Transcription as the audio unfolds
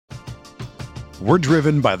We're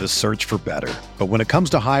driven by the search for better. But when it comes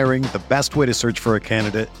to hiring, the best way to search for a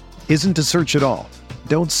candidate isn't to search at all.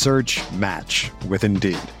 Don't search, match with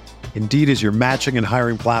Indeed. Indeed is your matching and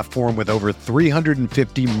hiring platform with over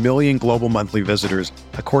 350 million global monthly visitors,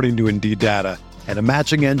 according to Indeed data, and a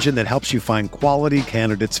matching engine that helps you find quality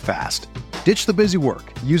candidates fast. Ditch the busy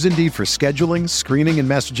work. Use Indeed for scheduling, screening, and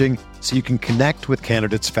messaging so you can connect with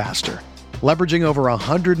candidates faster. Leveraging over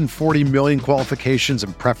 140 million qualifications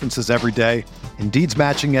and preferences every day, Indeed's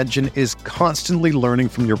matching engine is constantly learning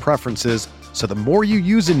from your preferences, so the more you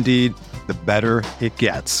use Indeed, the better it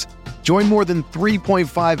gets. Join more than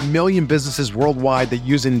 3.5 million businesses worldwide that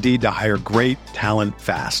use Indeed to hire great talent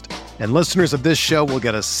fast. And listeners of this show will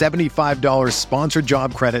get a $75 sponsored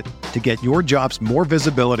job credit to get your jobs more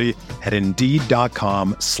visibility at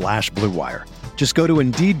Indeed.com/Blue Wire. Just go to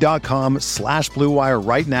Indeed.com/Blue Wire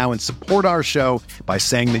right now and support our show by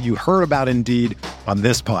saying that you heard about Indeed on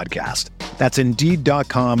this podcast. That's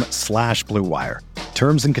Indeed.com/Blue Wire.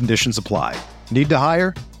 Terms and conditions apply. Need to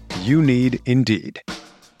hire? You need Indeed.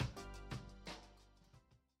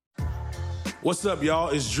 What's up, y'all?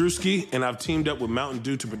 It's Drewski, and I've teamed up with Mountain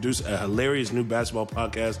Dew to produce a hilarious new basketball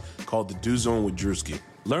podcast called The Dew Zone with Drewski.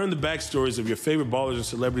 Learn the backstories of your favorite ballers and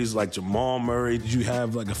celebrities like Jamal Murray. Did you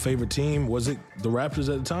have like a favorite team? Was it the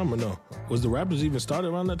Raptors at the time or no? Was the Raptors even started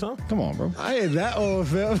around that time? Come on, bro. I ain't that old,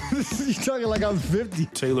 fam. You talking like I'm 50.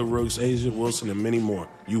 Taylor Rooks, Asia Wilson, and many more.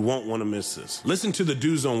 You won't want to miss this. Listen to The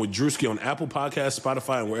Dew Zone with Drewski on Apple Podcasts,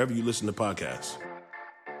 Spotify, and wherever you listen to podcasts.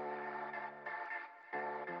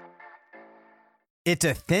 It's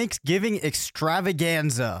a Thanksgiving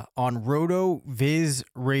extravaganza on Roto Viz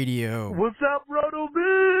Radio. What's up, Roto Viz?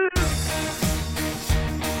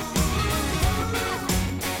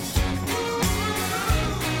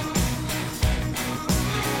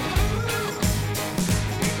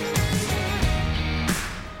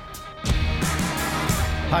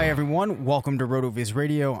 Hi, everyone. Welcome to RotoViz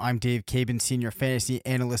Radio. I'm Dave Cabin, Senior Fantasy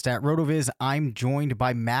Analyst at RotoViz. I'm joined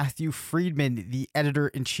by Matthew Friedman, the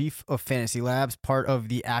Editor-in-Chief of Fantasy Labs, part of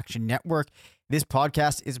the Action Network. This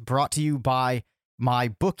podcast is brought to you by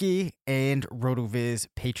MyBookie and RotoViz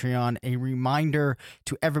Patreon. A reminder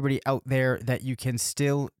to everybody out there that you can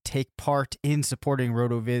still take part in supporting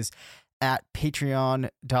RotoViz at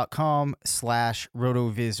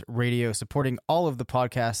patreon.com/RotoViz Radio, supporting all of the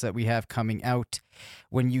podcasts that we have coming out.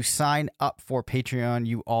 When you sign up for Patreon,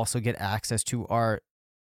 you also get access to our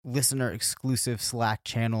listener exclusive Slack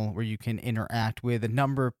channel where you can interact with a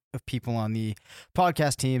number of people on the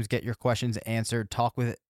podcast teams, get your questions answered, talk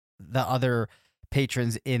with the other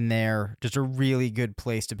patrons in there. Just a really good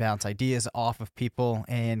place to bounce ideas off of people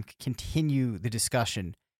and continue the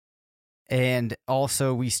discussion. And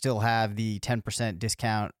also, we still have the 10%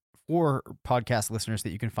 discount for podcast listeners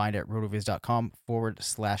that you can find at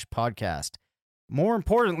rotoviz.com/podcast. More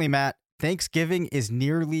importantly, Matt, Thanksgiving is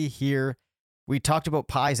nearly here. We talked about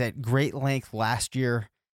pies at great length last year.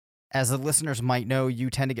 As the listeners might know, you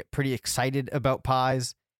tend to get pretty excited about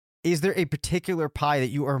pies. Is there a particular pie that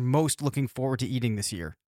you are most looking forward to eating this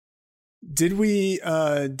year? Did we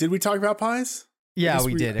talk about pies? Yeah,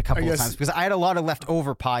 we did a couple of times because I had a lot of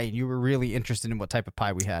leftover pie and you were really interested in what type of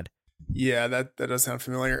pie we had. Yeah, that does sound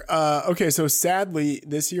familiar. Okay, so sadly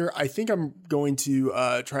this year, I think I'm going to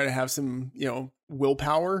try to have some,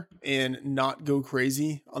 willpower and not go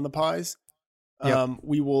crazy on the pies. Yep.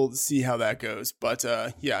 We will see how that goes. But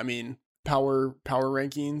yeah, I mean, power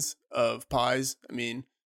rankings of pies. I mean,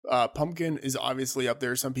 pumpkin is obviously up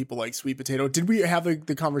there. Some people like sweet potato. Did we have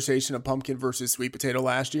the conversation of pumpkin versus sweet potato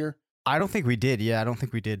last year? I don't think we did. Yeah, I don't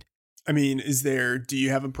think we did. I mean, do you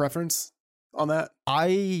have a preference on that?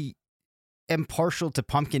 I am partial to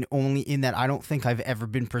pumpkin only in that I don't think I've ever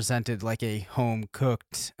been presented like a home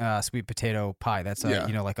cooked sweet potato pie. That's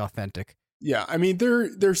like authentic. Yeah, I mean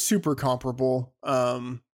they're super comparable.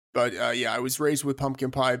 But yeah, I was raised with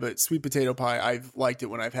pumpkin pie, but sweet potato pie, I've liked it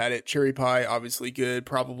when I've had it. Cherry pie, obviously good,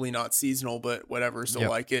 probably not seasonal, but whatever, still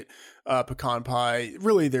like it. Pecan pie,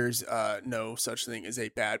 really there's no such thing as a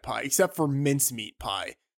bad pie, except for mincemeat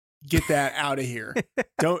pie. Get that out of here.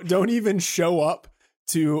 Don't even show up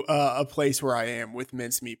to a place where I am with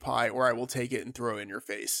mincemeat pie, or I will take it and throw it in your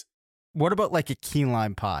face. What about like a key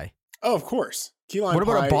lime pie? Oh, of course. What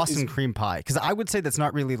about a Boston cream pie? Because I would say that's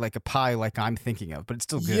not really like a pie like I'm thinking of, but it's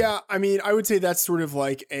still good. Yeah, I mean, I would say that's sort of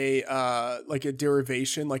like a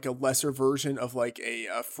derivation, like a lesser version of like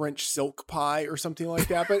a French silk pie or something like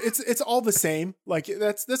that. But it's all the same. Like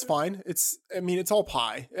that's fine. It's all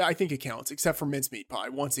pie. I think it counts, except for mincemeat pie.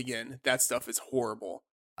 Once again, that stuff is horrible.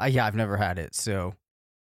 Yeah, I've never had it, so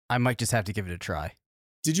I might just have to give it a try.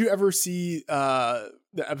 Did you ever see the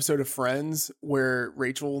episode of Friends where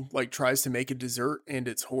Rachel like tries to make a dessert and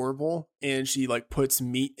it's horrible and she like puts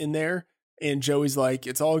meat in there and Joey's like,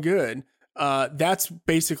 it's all good. That's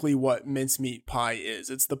basically what mincemeat pie is.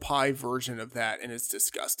 It's the pie version of that and it's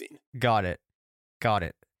disgusting. Got it.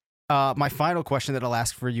 My final question that I'll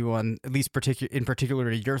ask for you on at least in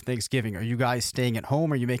particular your Thanksgiving. Are you guys staying at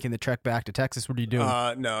home? Are you making the trek back to Texas? What are you doing?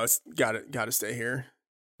 No, it's gotta stay here.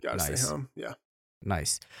 Gotta stay home. Yeah.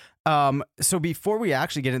 Nice. So before we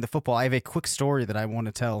actually get into football, I have a quick story that I want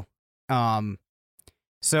to tell.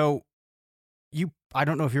 So I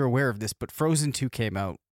don't know if you're aware of this, but Frozen 2 came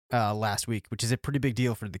out last week, which is a pretty big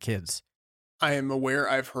deal for the kids. I am aware.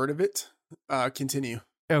 I've heard of it. Continue.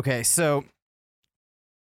 Okay, so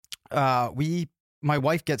my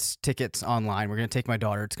wife gets tickets online. We're going to take my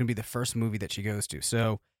daughter. It's going to be the first movie that she goes to.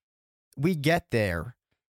 So we get there,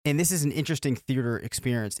 and this is an interesting theater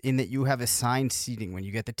experience in that you have assigned seating. When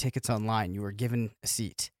you get the tickets online, you are given a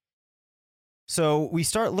seat. So we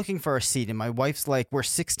start looking for a seat, and my wife's like, we're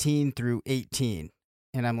 16 through 18.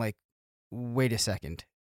 And I'm like, wait a second.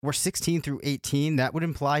 We're 16 through 18? That would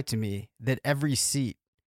imply to me that every seat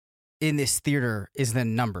in this theater is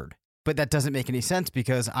then numbered. But that doesn't make any sense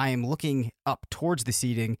because I am looking up towards the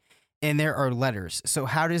seating and there are letters. So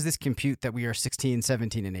how does this compute that we are 16,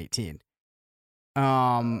 17, and 18? Those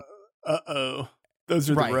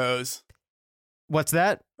are right. the rows. What's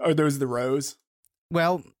that? Are those the rows?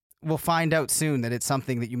 Well, we'll find out soon that it's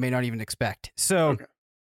something that you may not even expect. So,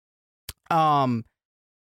 okay.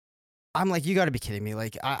 I'm like, you got to be kidding me.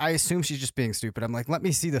 Like, I assume she's just being stupid. I'm like, let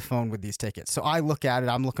me see the phone with these tickets. So I look at it.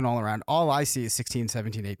 I'm looking all around. All I see is 16,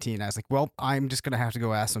 17, 18. I was like, well, I'm just going to have to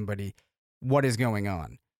go ask somebody what is going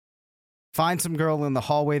on. Find some girl in the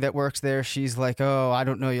hallway that works there. She's like, oh, I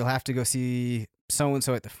don't know. You'll have to go see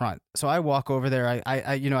so-and-so at the front. So I walk over there.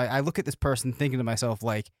 I look at this person thinking to myself,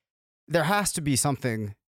 like, there has to be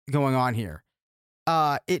something going on here.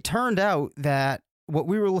 It turned out that what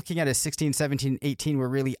we were looking at as 16, 17, 18 were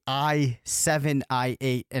really I7,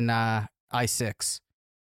 I8, and I6.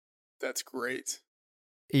 That's great.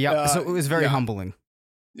 Yeah, so it was very humbling.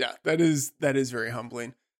 Yeah, that is very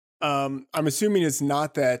humbling. I'm assuming it's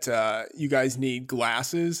not that you guys need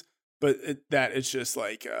glasses, but that it's just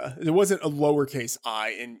like it wasn't a lowercase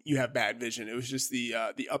I and you have bad vision. It was just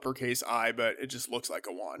the uppercase I, but it just looks like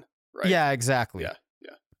a 1, right? Yeah, exactly. Yeah.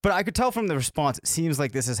 But I could tell from the response, it seems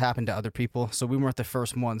like this has happened to other people, so we weren't the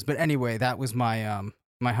first ones. But anyway, that was my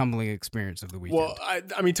my humbling experience of the weekend. Well,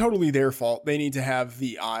 I mean, totally their fault. They need to have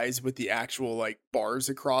the eyes with the actual like bars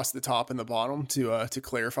across the top and the bottom to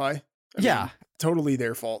clarify. I mean, totally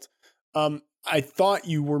their fault. I thought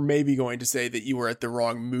you were maybe going to say that you were at the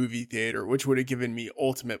wrong movie theater, which would have given me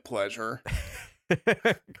ultimate pleasure.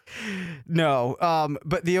 No,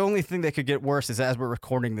 but the only thing that could get worse is as we're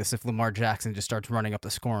recording this, if Lamar Jackson just starts running up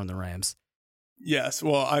the score on the Rams. Yes,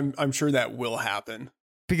 well, I'm sure that will happen.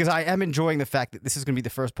 Because I am enjoying the fact that this is going to be the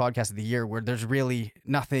first podcast of the year where there's really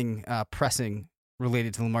nothing pressing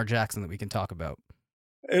related to Lamar Jackson that we can talk about.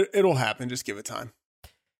 It'll happen. Just give it time.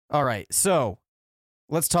 All right, so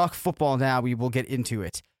let's talk football now. We will get into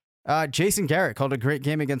it. Jason Garrett called a great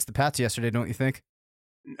game against the Pats yesterday, don't you think?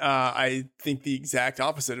 I think the exact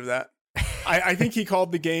opposite of that. I think he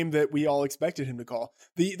called the game that we all expected him to call.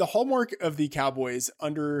 The hallmark of the Cowboys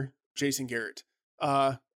under Jason Garrett,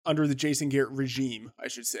 under the Jason Garrett regime, I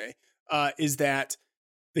should say, is that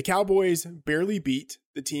the Cowboys barely beat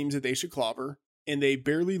the teams that they should clobber, and they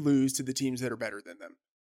barely lose to the teams that are better than them.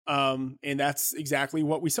 And that's exactly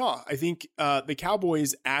what we saw. I think the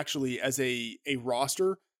Cowboys actually, as a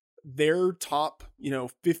roster, their top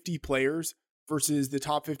 50 players versus the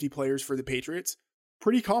top 50 players for the Patriots,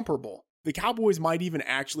 pretty comparable. The Cowboys might even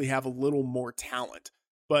actually have a little more talent,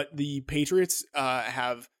 but the Patriots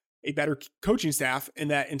have a better coaching staff, and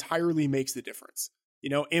that entirely makes the difference.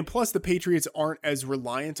 And plus the Patriots aren't as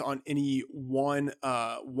reliant on any one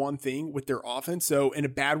thing with their offense. So in a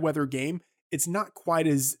bad weather game, it's not quite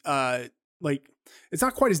as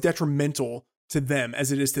detrimental to them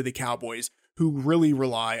as it is to the Cowboys, who really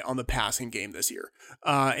rely on the passing game this year.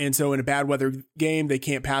 And so in a bad weather game, they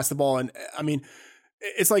can't pass the ball. And I mean,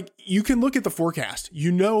 it's like, you can look at the forecast.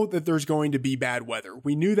 You know that there's going to be bad weather.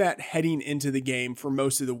 We knew that heading into the game for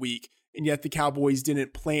most of the week. And yet the Cowboys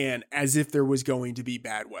didn't plan as if there was going to be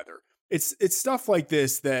bad weather. It's stuff like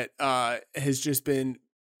this that has just been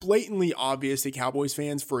blatantly obvious to Cowboys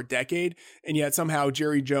fans for a decade. And yet somehow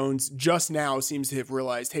Jerry Jones just now seems to have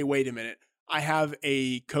realized, hey, wait a minute. I have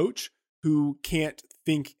a coach who can't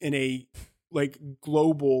think in a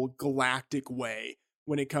global galactic way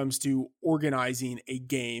when it comes to organizing a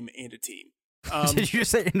game and a team. Did you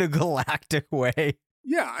say in a galactic way?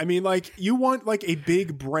 Yeah, I mean, like, you want like a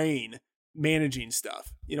big brain managing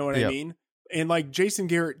stuff. You know what I Yep. mean? And like Jason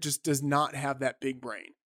Garrett just does not have that big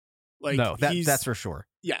brain. Like, No, that's for sure.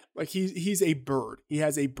 yeah, like he's a bird. He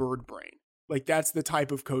has a bird brain. Like, that's the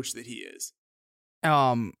type of coach that he is.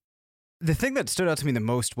 The thing that stood out to me the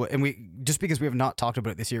most, and we just because we have not talked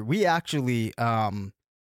about it this year, we actually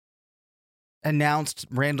announced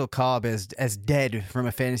Randall Cobb as dead from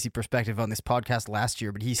a fantasy perspective on this podcast last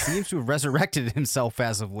year, but he seems to have resurrected himself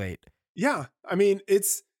as of late. Yeah, I mean,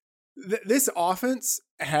 it's this offense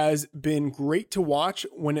has been great to watch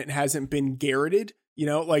when it hasn't been Garretted. You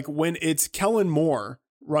know, like when it's Kellen Moore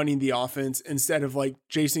running the offense instead of like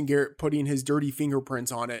Jason Garrett putting his dirty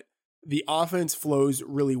fingerprints on it, the offense flows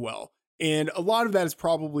really well. And a lot of that is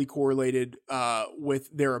probably correlated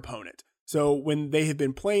with their opponent. So when they have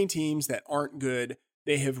been playing teams that aren't good,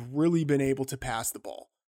 they have really been able to pass the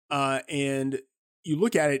ball. And you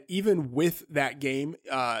look at it, even with that game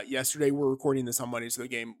yesterday, we're recording this on Monday, so the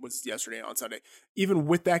game was yesterday on Sunday. Even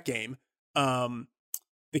with that game,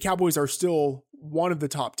 the Cowboys are still one of the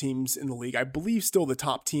top teams in the league. I believe still the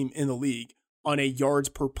top team in the league on a yards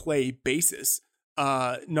per play basis.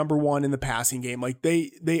 Number one in the passing game. Like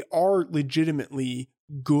they are legitimately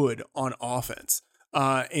good on offense.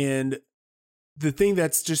 And the thing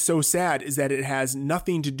that's just so sad is that it has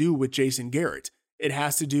nothing to do with Jason Garrett. It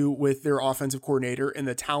has to do with their offensive coordinator and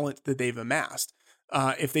the talent that they've amassed.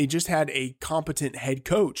 If they just had a competent head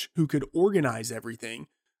coach who could organize everything,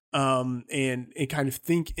 and kind of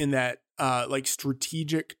think in that like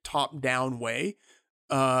strategic top-down way,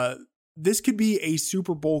 this could be a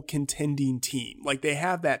Super Bowl contending team. Like, they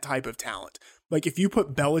have that type of talent. Like, if you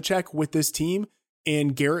put Belichick with this team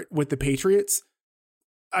and Garrett with the Patriots,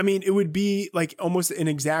 I mean, it would be like almost an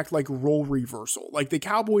exact like role reversal. Like, the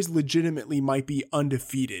Cowboys legitimately might be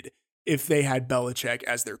undefeated if they had Belichick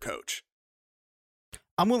as their coach.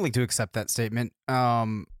 I'm willing to accept that statement.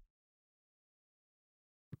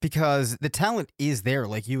 Because the talent is there,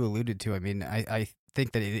 like you alluded to. I mean, I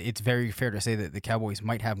think that it's very fair to say that the Cowboys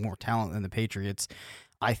might have more talent than the Patriots.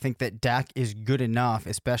 I think that Dak is good enough,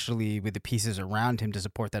 especially with the pieces around him to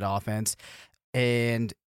support that offense.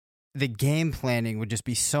 And the game planning would just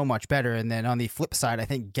be so much better. And then on the flip side, I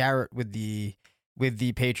think Garrett with the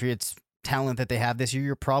Patriots talent that they have this year,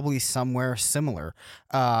 you're probably somewhere similar.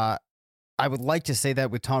 I would like to say that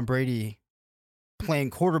with Tom Brady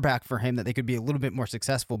playing quarterback for him, that they could be a little bit more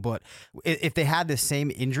successful. But if they had the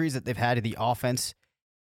same injuries that they've had to the offense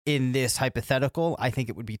in this hypothetical, I think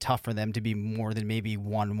it would be tough for them to be more than maybe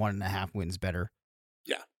 1.5 wins better.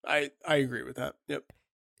 Yeah, I agree with that. Yep.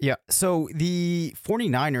 Yeah. So the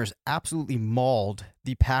 49ers absolutely mauled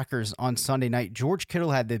the Packers on Sunday night. George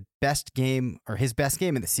Kittle had the best game, or his best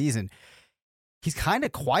game of the season. He's kind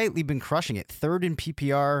of quietly been crushing it. Third in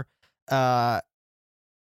PPR per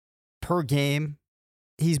game.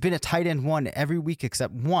 He's been a tight end one every week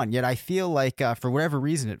except one. Yet I feel like for whatever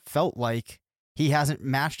reason, it felt like he hasn't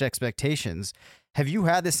matched expectations. Have you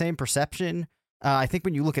had the same perception? I think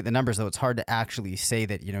when you look at the numbers, though, it's hard to actually say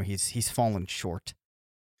that, you know, he's fallen short.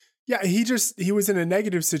 Yeah, he was in a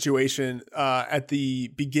negative situation at the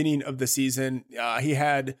beginning of the season. He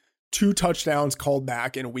had 2 touchdowns called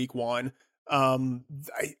back in week 1.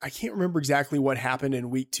 I can't remember exactly what happened in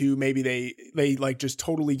week 2. Maybe they like just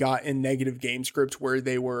totally got in negative game script where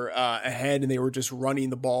they were ahead and they were just running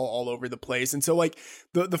the ball all over the place. And so like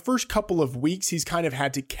the first couple of weeks, he's kind of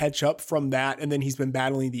had to catch up from that. And then he's been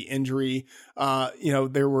battling the injury.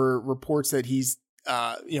 There were reports that he's,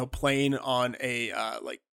 playing on a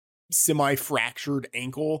like semi-fractured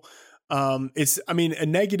ankle. It's a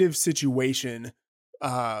negative situation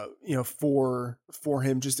for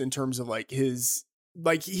him, just in terms of like his,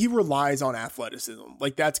 like he relies on athleticism.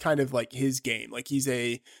 Like that's kind of like his game. Like he's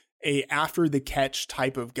a after the catch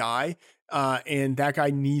type of guy. And that guy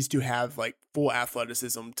needs to have like full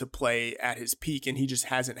athleticism to play at his peak. And he just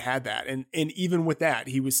hasn't had that. And even with that,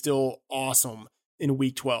 he was still awesome in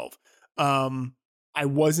week 12. I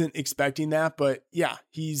wasn't expecting that, but yeah,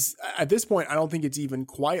 he's at this point, I don't think it's even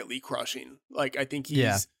quietly crushing. Like I think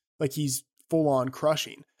he's full on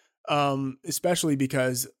crushing, especially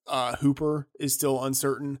because Hooper is still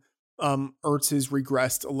uncertain. Ertz has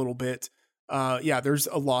regressed a little bit. There's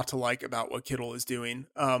a lot to like about what Kittle is doing.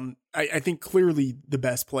 I think clearly the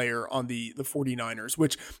best player on the 49ers,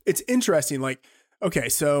 which it's interesting. Like, okay,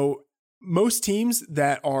 so most teams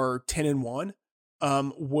that are 10-1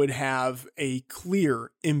 would have a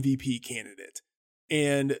clear MVP candidate,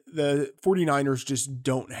 and the 49ers just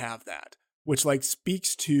don't have that, which like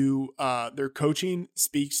speaks to their coaching,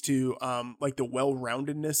 speaks to like the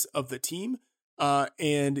well-roundedness of the team.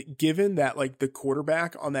 And given that like the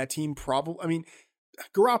quarterback on that team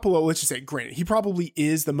Garoppolo, let's just say, granted, he probably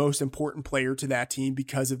is the most important player to that team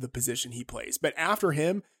because of the position he plays. But after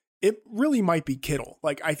him, it really might be Kittle.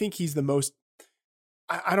 Like, I think he's the most,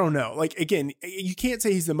 I don't know. Like, again, you can't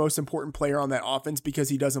say he's the most important player on that offense because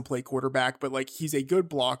he doesn't play quarterback, but like, he's a good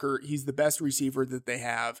blocker. He's the best receiver that they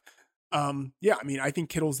have. Yeah, I mean, I think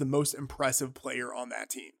Kittle's the most impressive player on that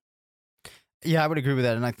team. Yeah, I would agree with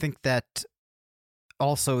that. And I think that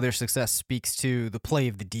also their success speaks to the play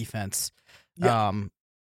of the defense. Yeah.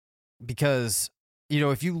 Because,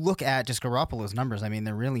 if you look at just Garoppolo's numbers, I mean,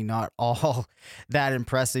 they're really not all that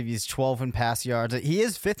impressive. He's 12 in pass yards. He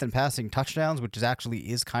is 5th in passing touchdowns, which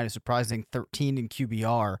is kind of surprising, 13 in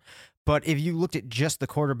QBR. But if you looked at just the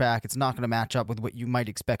quarterback, it's not going to match up with what you might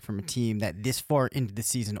expect from a team that this far into the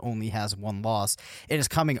season only has one loss. It is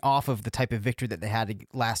coming off of the type of victory that they had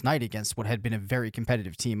last night against what had been a very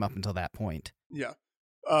competitive team up until that point. Yeah.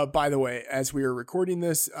 By the way, as we are recording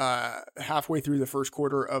this, halfway through the first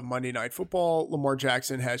quarter of Monday Night Football, Lamar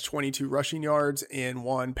Jackson has 22 rushing yards and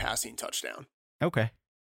 1 passing touchdown. Okay.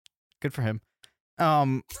 Good for him.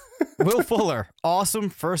 Will Fuller, awesome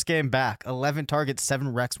first game back. 11 targets,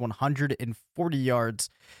 7 recs, 140 yards.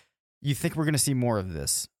 You think we're going to see more of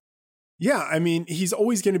this? Yeah, I mean, he's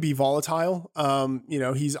always going to be volatile.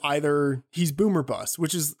 He's boom or bust,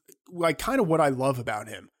 which is like kind of what I love about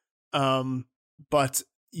him. But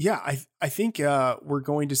yeah, I think we're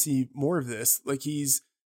going to see more of this. Like he's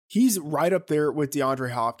right up there with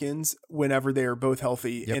DeAndre Hopkins whenever they are both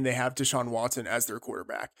healthy and they have Deshaun Watson as their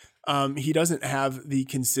quarterback. He doesn't have the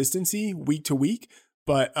consistency week to week,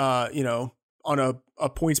 but on a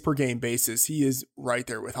points per game basis, he is right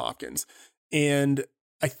there with Hopkins. And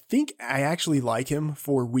I think I actually like him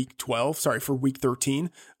for week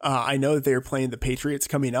 13. I know that they are playing the Patriots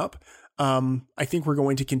coming up. I think we're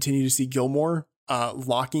going to continue to see Gilmore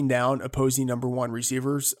locking down opposing number 1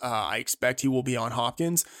 receivers. I expect he will be on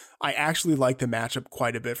Hopkins. I actually like the matchup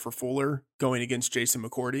quite a bit for Fuller going against Jason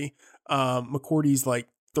McCourty. McCourty's like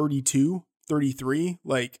 32, 33.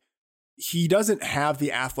 Like he doesn't have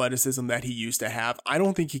the athleticism that he used to have. I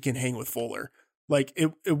don't think he can hang with Fuller. Like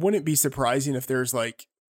it wouldn't be surprising if there's like,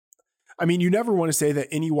 I mean, you never want to say that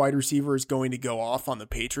any wide receiver is going to go off on the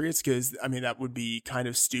Patriots because, I mean, that would be kind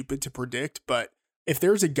of stupid to predict. But if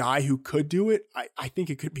there's a guy who could do it, I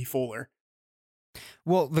think it could be Fuller.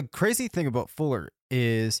 Well, the crazy thing about Fuller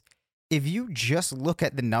is if you just look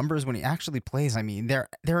at the numbers when he actually plays, I mean,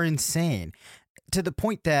 they're insane to the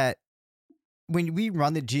point that when we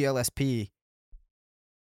run the GLSP,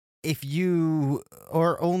 if you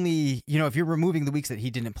or only, if you're removing the weeks that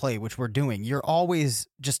he didn't play, which we're doing, you're always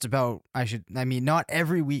just about, not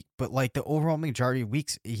every week, but like the overall majority of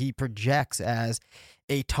weeks, he projects as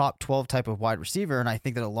a top 12 type of wide receiver. And I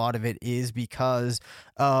think that a lot of it is because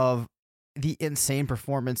of the insane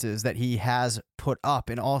performances that he has put up.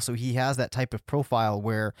 And also he has that type of profile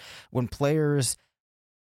where when players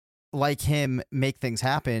like him make things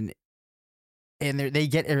happen, and they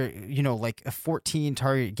get, like a 14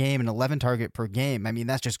 target game and 11 target per game. I mean,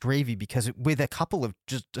 that's just gravy because with a couple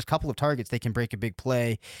of targets, they can break a big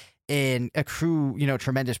play and accrue,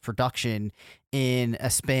 tremendous production in a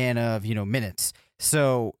span of, minutes.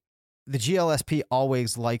 So the GLSP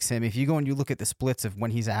always likes him. If you go and you look at the splits of when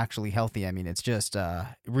he's actually healthy, I mean, it's just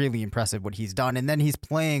really impressive what he's done. And then he's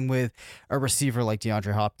playing with a receiver like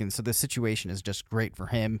DeAndre Hopkins. So the situation is just great for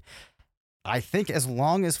him. I think as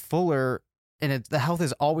long as Fuller, and the health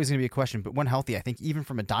is always going to be a question, but when healthy, I think even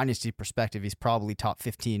from a dynasty perspective, he's probably top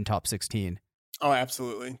 15, top 16. Oh,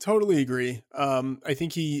 absolutely. Totally agree. I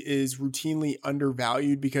think he is routinely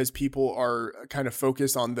undervalued because people are kind of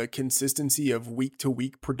focused on the consistency of week to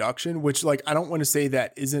week production, which like, I don't want to say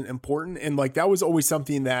that isn't important. And like, that was always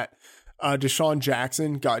something that Deshaun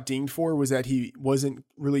Jackson got dinged for, was that he wasn't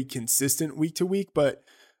really consistent week to week, but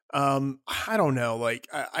I don't know. Like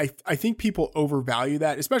I think people overvalue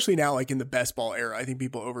that, especially now, like in the best ball era. I think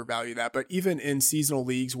people overvalue that, but even in seasonal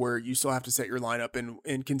leagues where you still have to set your lineup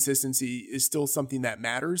and consistency is still something that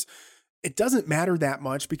matters. It doesn't matter that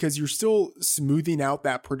much because you're still smoothing out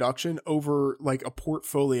that production over like a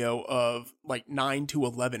portfolio of like 9 to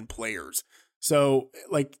 11 players. So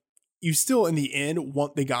like you still in the end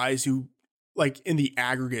want the guys who like in the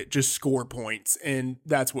aggregate just score points. And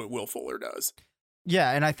that's what Will Fuller does.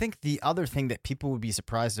 Yeah, and I think the other thing that people would be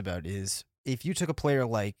surprised about is if you took a player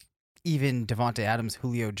like even Devontae Adams,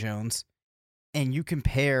 Julio Jones, and you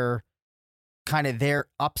compare kind of their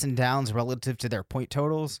ups and downs relative to their point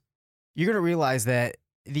totals, you're going to realize that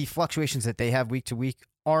the fluctuations that they have week to week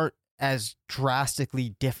aren't as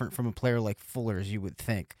drastically different from a player like Fuller as you would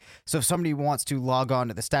think. So if somebody wants to log on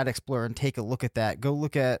to the Stat Explorer and take a look at that, go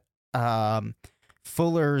look at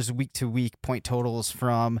Fuller's week-to-week point totals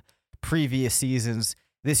from previous seasons.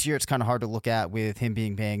 This year, it's kind of hard to look at with him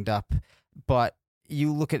being banged up, but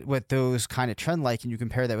you look at what those kind of trend like and you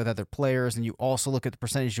compare that with other players, and you also look at the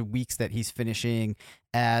percentage of weeks that he's finishing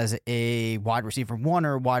as a wide receiver 1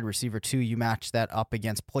 or wide receiver 2. You match that up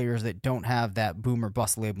against players that don't have that boom or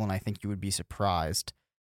bust label, and I think you would be surprised.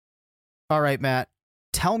 All right, Matt,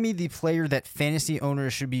 tell me the player that fantasy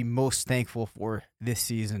owners should be most thankful for this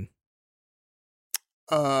season.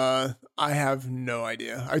 I have no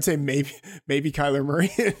idea. I'd say maybe Kyler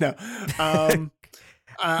Murray. No.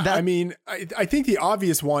 I mean, I think the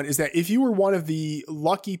obvious one is that if you were one of the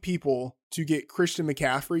lucky people to get Christian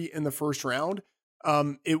McCaffrey in the first round,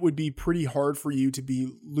 it would be pretty hard for you to be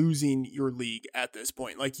losing your league at this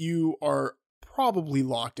point. Like, you are probably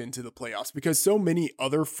locked into the playoffs because so many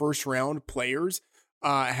other first round players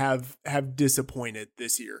have disappointed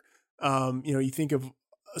this year. You think of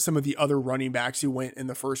some of the other running backs who went in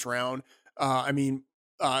the first round.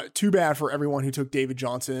 Too bad for everyone who took David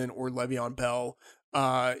Johnson or Le'Veon Bell.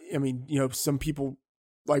 Some people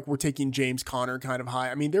were taking James Conner kind of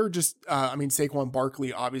high. I mean, they're just, Saquon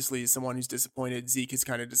Barkley obviously is someone who's disappointed. Zeke is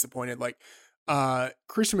kind of disappointed.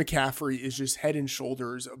 Christian McCaffrey is just head and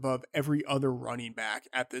shoulders above every other running back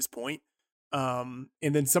at this point. And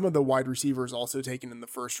then some of the wide receivers also taken in the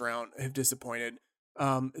first round have disappointed.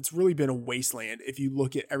 It's really been a wasteland if you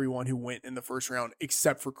look at everyone who went in the first round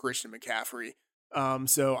except for Christian McCaffrey.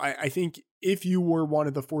 So I think if you were one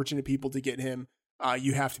of the fortunate people to get him,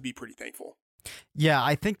 you have to be pretty thankful. Yeah,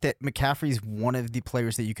 I think that McCaffrey's one of the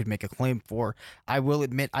players that you could make a claim for. I will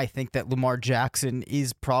admit, I think that Lamar Jackson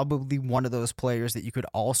is probably one of those players that you could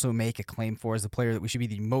also make a claim for as the player that we should be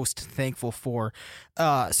the most thankful for.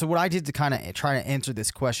 So what I did to kind of try to answer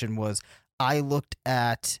this question was I looked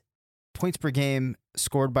at points per game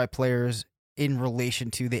scored by players in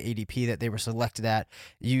relation to the ADP that they were selected at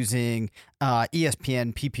using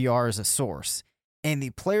ESPN PPR as a source. And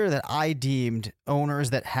the player that I deemed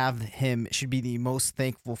owners that have him should be the most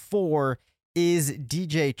thankful for is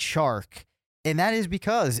DJ Chark. And that is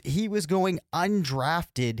because he was going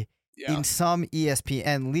undrafted in some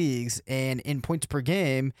ESPN leagues. And in points per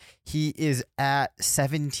game, he is at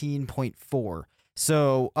 17.4.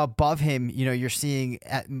 So above him, you're seeing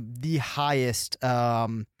at the highest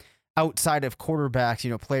outside of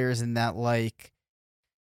quarterbacks, players in that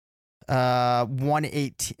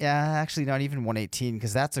 118, actually not even 118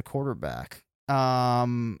 because that's a quarterback. I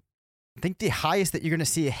think the highest that you're going to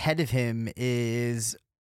see ahead of him is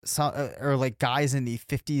guys in the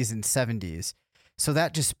 50s and 70s. So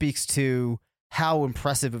that just speaks to how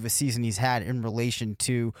impressive of a season he's had in relation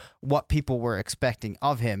to what people were expecting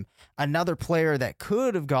of him. Another player that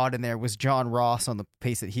could have got in there was John Ross on the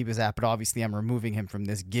pace that he was at, but obviously I'm removing him from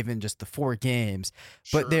this given just the 4 games.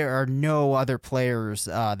 Sure. But there are no other players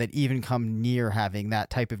that even come near having that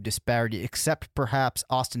type of disparity, except perhaps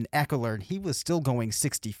Austin Eckler, and he was still going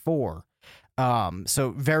 64.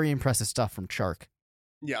 So very impressive stuff from Chark.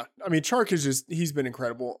 Yeah, I mean, Chark is he's been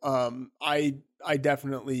incredible. I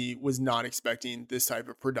definitely was not expecting this type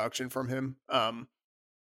of production from him.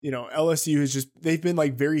 LSU they've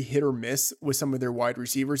been very hit or miss with some of their wide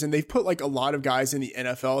receivers, and they've put a lot of guys in the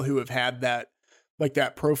NFL who have had that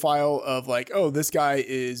profile of this guy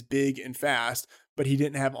is big and fast, but he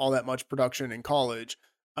didn't have all that much production in college.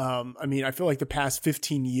 I feel like the past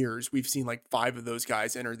 15 years, we've seen 5 of those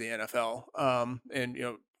guys enter the NFL. And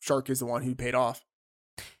Chark is the one who paid off.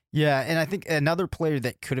 Yeah, and I think another player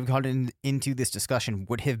that could have gotten into this discussion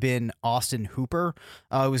would have been Austin Hooper.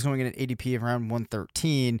 Who was going in at ADP of around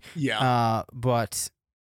 113. Yeah. But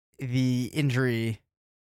the injury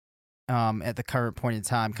at the current point in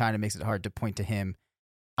time kind of makes it hard to point to him.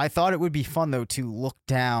 I thought it would be fun, though, to look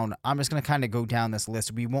down. I'm just going to kind of go down this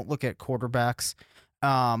list. We won't look at quarterbacks.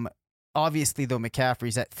 Obviously, though,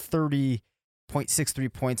 McCaffrey's at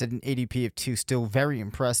 30.63 points at an ADP of 2, still very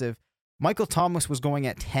impressive. Michael Thomas was going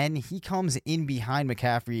at 10. He comes in behind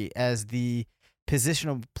McCaffrey as the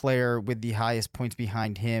positional player with the highest points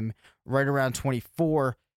behind him, right around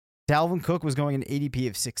 24. Dalvin Cook was going an ADP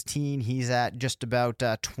of 16. He's at just about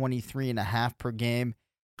 23.5 per game.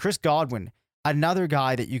 Chris Godwin, another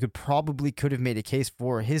guy that you could have made a case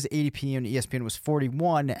for. His ADP on ESPN was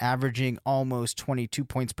 41, averaging almost 22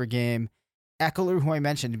 points per game. Eckler, who I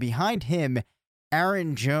mentioned, behind him,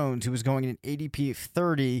 Aaron Jones, who was going an ADP of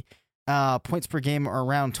 30, points per game are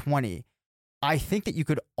around 20. I think that you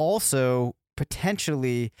could also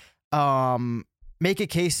potentially make a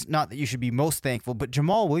case, not that you should be most thankful, but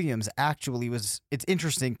Jamal Williams actually it's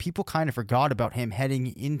interesting. People kind of forgot about him heading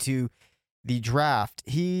into the draft.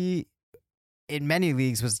 He in many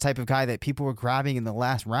leagues was the type of guy that people were grabbing in the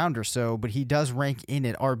last round or so, but he does rank in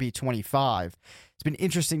at RB25. It's been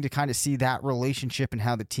interesting to kind of see that relationship and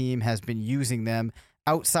how the team has been using them.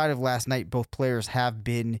 Outside of last night, both players have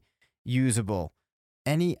been usable.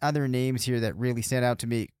 Any other names here that really stand out to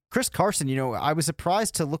me? Chris Carson, I was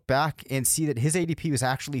surprised to look back and see that his ADP was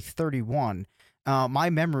actually 31. My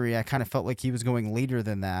memory, I kind of felt like he was going later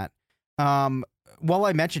than that. While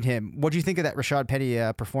I mentioned him, what do you think of that Rashad Penny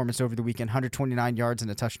performance over the weekend? 129 yards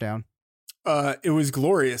and a touchdown. It was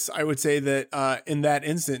glorious. I would say that in that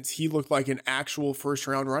instance, he looked like an actual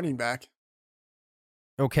first-round running back.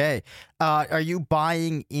 Okay. Are you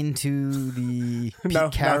buying into the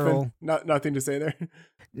Pete Carroll? Nothing to say there.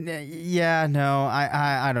 Yeah, no,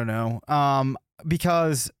 I don't know.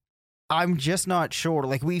 Because I'm just not sure.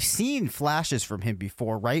 Like, we've seen flashes from him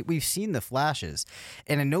before, right? We've seen the flashes.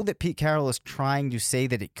 And I know that Pete Carroll is trying to say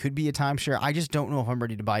that it could be a timeshare. I just don't know if I'm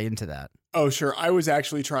ready to buy into that. Oh, sure. I was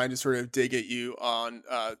actually trying to sort of dig at you on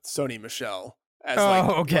Sony Michel. As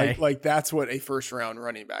okay. Like that's what a first round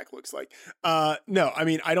running back looks like. No, I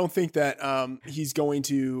mean, I don't think that he's going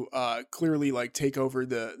to clearly like take over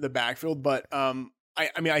the backfield, but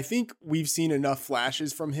I think we've seen enough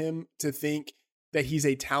flashes from him to think that he's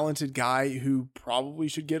a talented guy who probably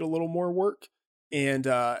should get a little more work. And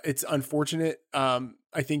it's unfortunate.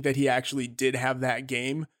 I think that he actually did have that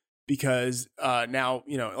game because now,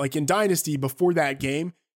 like in Dynasty before that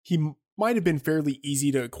game, he might have been fairly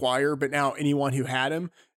easy to acquire, but now anyone who had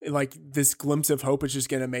him, like this glimpse of hope is just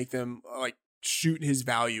going to make them like shoot his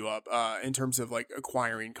value up in terms of like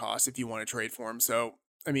acquiring costs if you want to trade for him. So,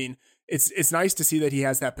 I mean, it's nice to see that he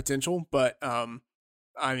has that potential, but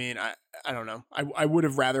I mean, I don't know. I would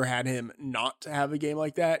have rather had him not to have a game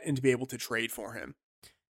like that and to be able to trade for him.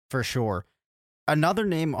 For sure. Another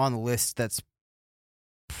name on the list that's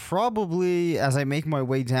probably, as I make my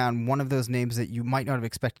way down, one of those names that you might not have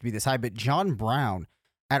expected to be this high, but John Brown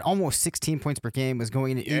at almost 16 points per game was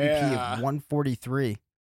going in an ADP of 143.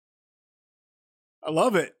 I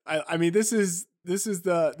love it. I mean, this is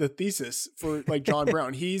the thesis for like John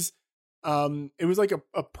Brown. He's it was like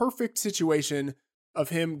a perfect situation of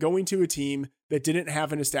him going to a team that didn't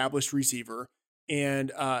have an established receiver,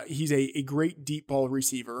 and he's a great deep ball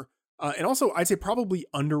receiver. And also, I'd say probably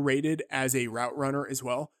underrated as a route runner as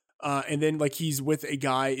well. And then like he's with a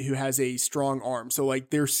guy who has a strong arm. So like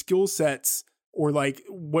their skill sets or like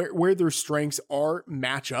where their strengths are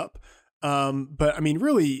match up. But I mean,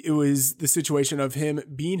 really, it was the situation of him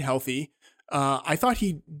being healthy. I thought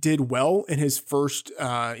he did well in his first,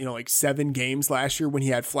 like 7 games last year when he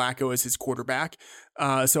had Flacco as his quarterback.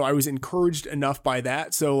 So I was encouraged enough by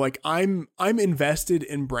that. So like I'm invested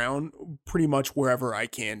in Brown pretty much wherever I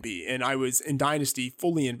can be. And I was in Dynasty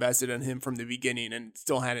fully invested in him from the beginning and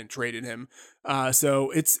still hadn't traded him.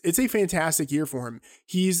 So it's a fantastic year for him.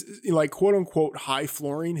 He's like quote unquote high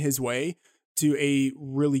flooring his way to a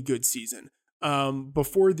really good season.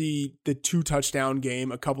 Before the 2 touchdown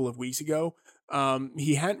game a couple of weeks ago,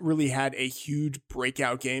 he hadn't really had a huge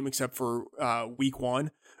breakout game except for week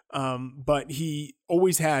 1. But he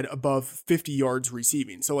always had above 50 yards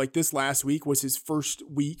receiving. So like this last week was his first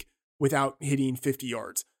week without hitting 50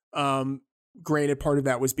 yards. Granted, part of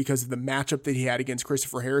that was because of the matchup that he had against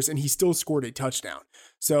Christopher Harris, and he still scored a touchdown.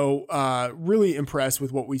 So really impressed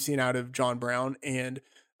with what we've seen out of John Brown. And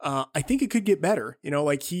I think it could get better.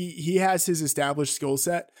 Like he has his established skill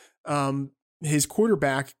set. His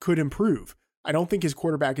quarterback could improve. I don't think his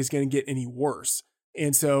quarterback is going to get any worse.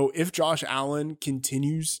 And so if Josh Allen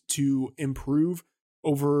continues to improve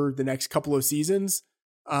over the next couple of seasons,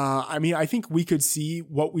 I think we could see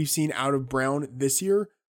what we've seen out of Brown this year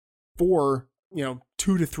for, 2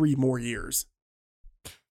 to 3 more years.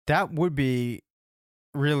 That would be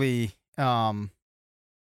really an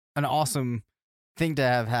awesome thing to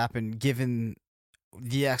have happen given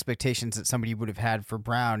the expectations that somebody would have had for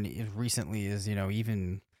Brown as recently as,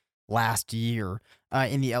 even last year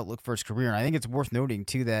in the outlook for his career. And I think it's worth noting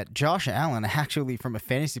too that Josh Allen actually from a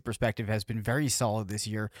fantasy perspective has been very solid this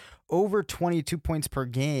year, over 22 points per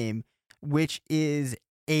game, which is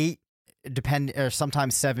 8 or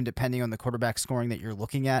sometimes 7 depending on the quarterback scoring that you're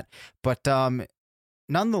looking at. But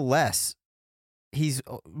nonetheless, he's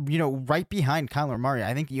right behind Kyler Murray.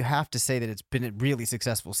 I think you have to say that it's been a really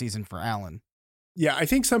successful season for Allen. Yeah, I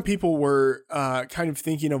think some people were kind of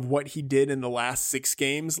thinking of what he did in the last 6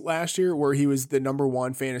 games last year, where he was the number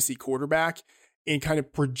 1 fantasy quarterback, and kind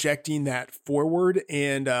of projecting that forward.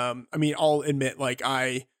 And I'll admit, like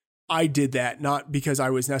I did that not because I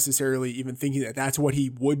was necessarily even thinking that that's what he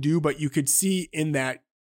would do, but you could see in that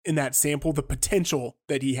sample the potential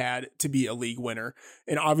that he had to be a league winner.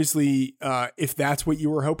 And obviously, if that's what you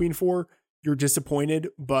were hoping for, you're disappointed,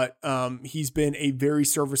 but he's been a very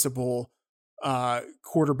serviceable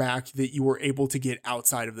quarterback that you were able to get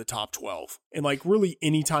outside of the top 12. And like really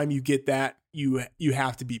anytime you get that, you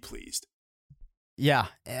have to be pleased. Yeah.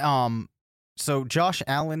 So Josh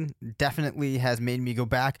Allen definitely has made me go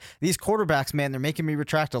back. These quarterbacks, man, they're making me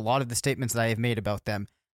retract a lot of the statements that I have made about them.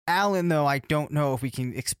 Allen, though, I don't know if we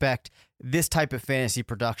can expect this type of fantasy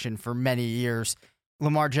production for many years.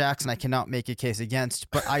 Lamar Jackson, I cannot make a case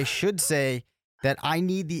against, but I should say that I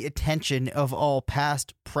need the attention of all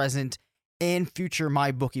past, present, and future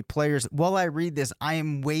MyBookie players. While I read this, I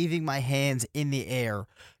am waving my hands in the air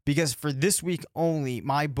because for this week only,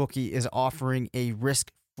 MyBookie is offering a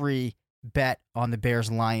risk-free bet on the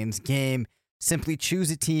Bears-Lions game. Simply choose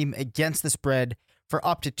a team against the spread for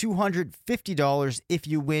up to $250. If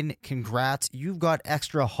you win, congrats. You've got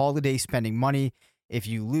extra holiday spending money. If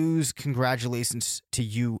you lose, congratulations to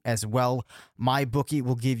you as well. MyBookie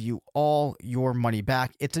will give you all your money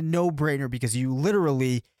back. It's a no-brainer because you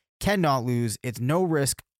literally cannot lose. It's no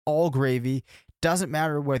risk, all gravy. Doesn't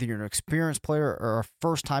matter whether you're an experienced player or a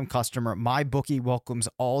first-time customer. MyBookie welcomes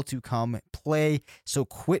all to come play. So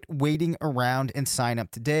quit waiting around and sign up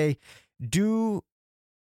today. Do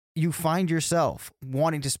you find yourself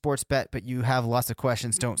wanting to sports bet, but you have lots of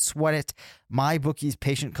questions? Don't sweat it. MyBookie's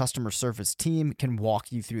patient customer service team can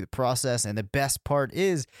walk you through the process. And the best part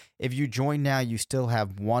is, if you join now, you still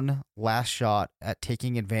have one last shot at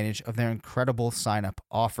taking advantage of their incredible sign-up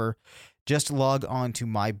offer. Just log on to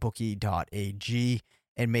mybookie.ag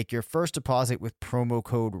and make your first deposit with promo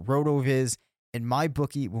code RotoViz, and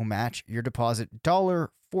MyBookie will match your deposit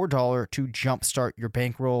dollar for dollar to jumpstart your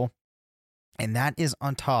bankroll. And that is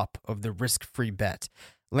on top of the risk-free bet.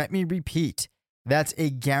 Let me repeat. That's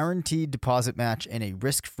a guaranteed deposit match and a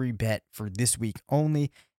risk-free bet for this week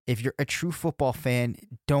only. If you're a true football fan,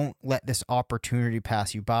 don't let this opportunity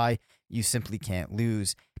pass you by. You simply can't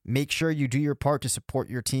lose. Make sure you do your part to support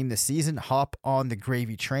your team this season. Hop on the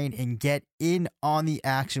gravy train and get in on the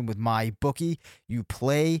action with MyBookie. You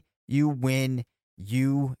play, you win,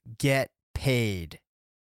 you get paid.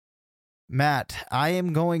 Matt, I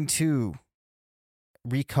am going to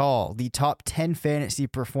recall the top 10 fantasy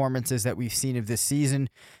performances that we've seen of this season.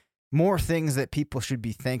 More things that people should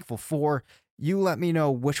be thankful for. You let me know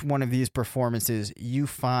which one of these performances you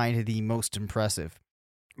find the most impressive.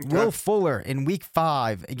 Okay. Will Fuller in week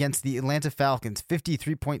 5 against the Atlanta Falcons,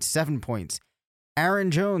 53.7 points. Aaron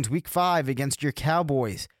Jones, week 5 against your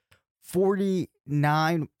Cowboys,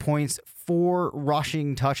 49 points, 4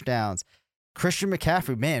 rushing touchdowns. Christian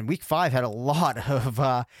McCaffrey, man, week 5 had a lot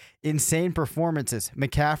of insane performances.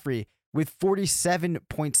 McCaffrey with 47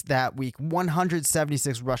 points that week,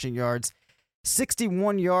 176 rushing yards,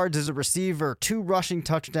 61 yards as a receiver, 2 rushing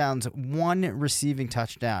touchdowns, 1 receiving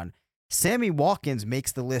touchdown. Sammy Watkins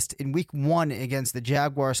makes the list in week 1 against the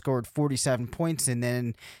Jaguars, scored 47 points, and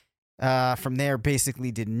then from there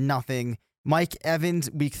basically did nothing. Mike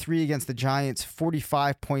Evans, week 3 against the Giants,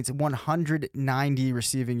 45 points, 190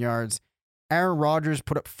 receiving yards. Aaron Rodgers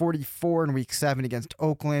put up 44 in week 7 against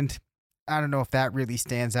Oakland. I don't know if that really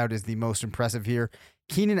stands out as the most impressive here.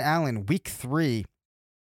 Keenan Allen, week 3,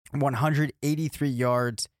 183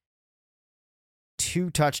 yards, 2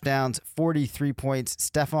 touchdowns, 43 points.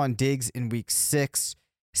 Stephon Diggs in week 6,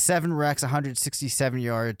 7 recs, 167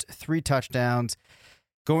 yards, 3 touchdowns,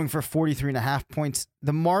 going for 43.5 points.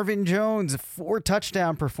 The Marvin Jones 4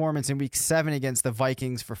 touchdown performance in week 7 against the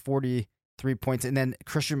Vikings for 43 points. And then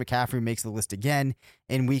Christian McCaffrey makes the list again.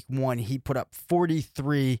 In week 1, he put up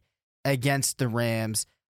 43 against the Rams.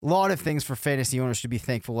 A lot of things for fantasy owners to be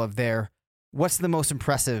thankful of there. What's the most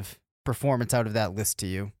impressive performance out of that list to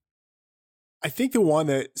you? I think the one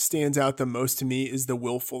that stands out the most to me is the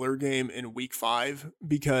Will Fuller game in week 5,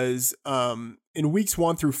 because in weeks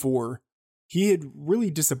 1 through 4, he had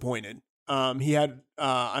really disappointed. He had,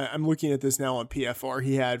 I'm looking at this now on PFR.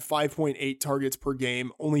 He had 5.8 targets per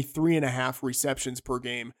game, only 3.5 receptions per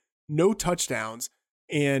game, no touchdowns,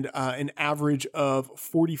 and an average of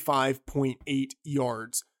 45.8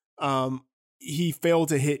 yards. He failed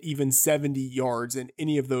to hit even 70 yards in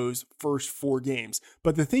any of those first 4 games.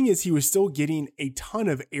 But the thing is, he was still getting a ton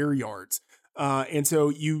of air yards. And so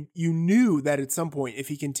you knew that at some point, if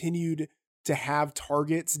he continued to have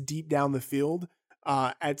targets deep down the field,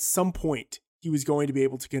 at some point he was going to be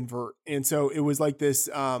able to convert. And so it was like this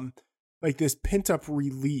pent up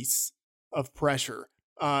release of pressure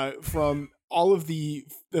from all of the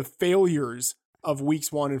failures of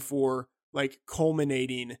weeks 1 and 4, like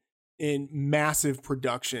culminating in massive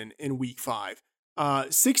production in week 5.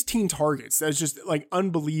 16 targets. That's just like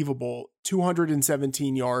unbelievable.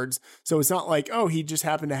 217 yards. So it's not like, oh, he just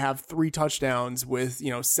happened to have 3 touchdowns with,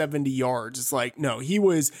 70 yards. It's like, no, he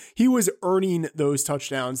was earning those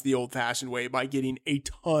touchdowns the old fashioned way by getting a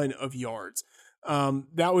ton of yards.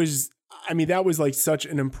 That was like such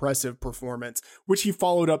an impressive performance, which he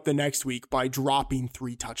followed up the next week by dropping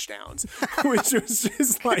 3 touchdowns, which was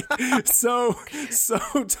just like so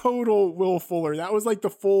total Will Fuller. That was like the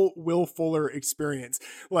full Will Fuller experience.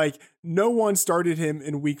 Like no one started him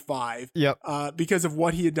in week 5 because of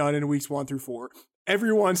what he had done in weeks 1 through 4.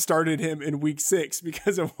 Everyone started him in week 6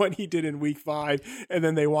 because of what he did in week 5. And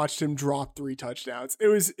then they watched him drop 3 touchdowns. It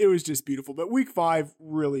was just beautiful. But week 5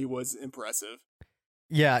 really was impressive.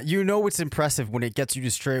 Yeah, it's impressive when it gets you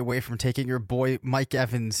to stray away from taking your boy Mike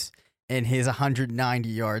Evans and his 190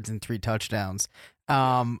 yards and 3 touchdowns.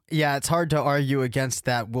 It's hard to argue against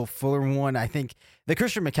that Will Fuller one. I think the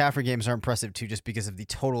Christian McCaffrey games are impressive too, just because of the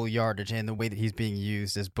total yardage and the way that he's being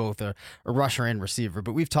used as both a rusher and receiver.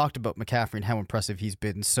 But we've talked about McCaffrey and how impressive he's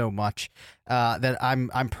been so much that I'm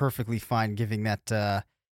perfectly fine giving that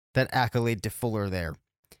accolade to Fuller there.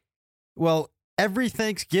 Well, every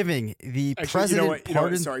Thanksgiving, the president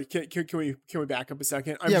pardoned... Sorry, can we back up a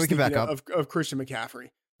second? We can back up. Of Christian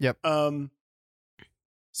McCaffrey. Yep.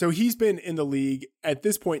 So he's been in the league at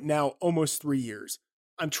this point now almost 3 years.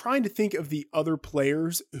 I'm trying to think of the other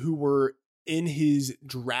players who were in his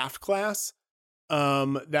draft class.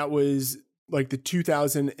 That was like the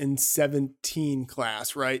 2017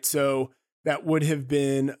 class, right? So that would have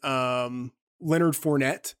been Leonard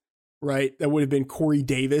Fournette, right? That would have been Corey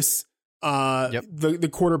Davis. The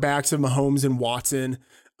quarterbacks of Mahomes and Watson.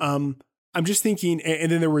 I'm just thinking, and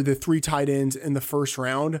then there were the 3 tight ends in the first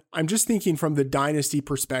round. I'm just thinking from the dynasty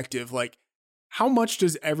perspective, like how much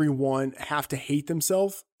does everyone have to hate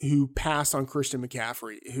themselves who passed on Christian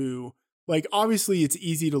McCaffrey, who like, obviously it's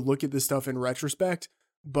easy to look at this stuff in retrospect,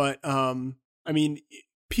 but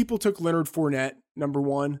people took Leonard Fournette number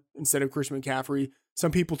 1 instead of Christian McCaffrey.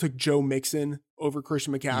 Some people took Joe Mixon over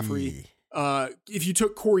Christian McCaffrey. If you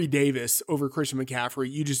took Corey Davis over Christian McCaffrey,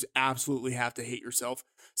 you just absolutely have to hate yourself.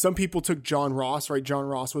 Some people took John Ross, right? John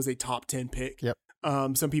Ross was a top 10 pick. Yep.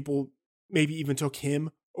 Some people maybe even took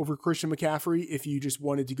him over Christian McCaffrey if you just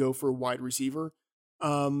wanted to go for a wide receiver.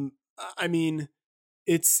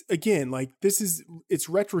 It's again, like it's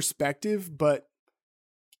retrospective, but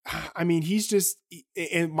he's just,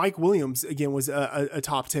 and Mike Williams again was a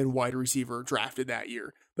top 10 wide receiver drafted that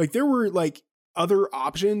year. Like there were like other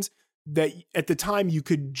options that at the time you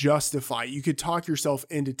could justify. You could talk yourself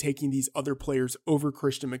into taking these other players over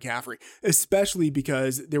Christian McCaffrey, especially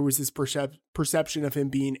because there was this perception of him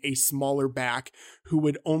being a smaller back who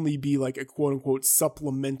would only be like a quote unquote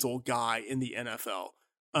supplemental guy in the NFL.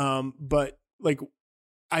 But like,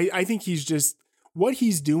 I think he's just, what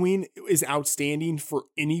he's doing is outstanding for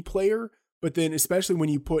any player. But then especially when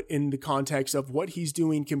you put in the context of what he's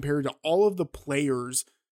doing compared to all of the players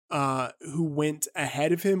who went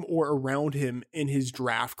ahead of him or around him in his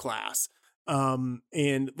draft class,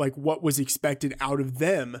 and like what was expected out of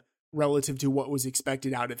them relative to what was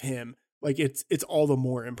expected out of him. Like it's all the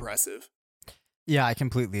more impressive. Yeah, I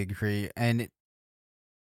completely agree. And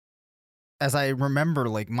as I remember,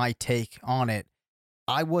 like my take on it,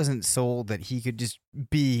 I wasn't sold that he could just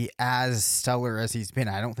be as stellar as he's been.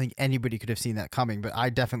 I don't think anybody could have seen that coming, but I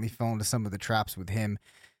definitely fell into some of the traps with him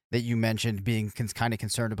that you mentioned, being kind of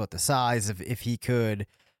concerned about the size of if he could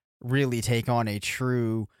really take on a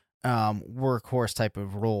true workhorse type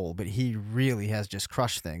of role, but he really has just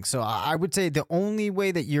crushed things. So I would say the only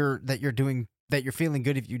way that you're feeling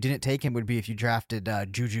good if you didn't take him would be if you drafted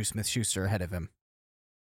Juju Smith-Schuster ahead of him.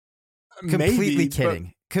 Completely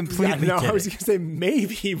kidding. Completely kidding. I was going to say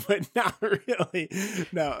maybe, but not really.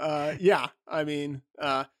 No,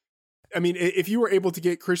 if you were able to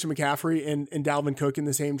get Christian McCaffrey and Dalvin Cook in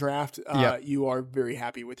the same draft, you are very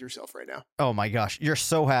happy with yourself right now. Oh my gosh, you're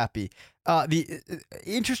so happy. The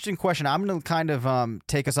interesting question, I'm going to kind of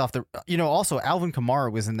take us off the, also Alvin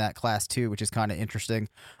Kamara was in that class too, which is kind of interesting.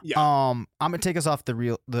 Yeah. I'm going to take us off the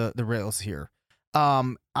rails here.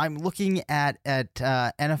 I'm looking at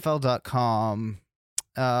NFL.com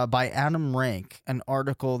by Adam Rank, an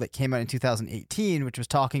article that came out in 2018, which was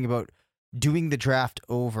talking about doing the draft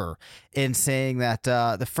over and saying that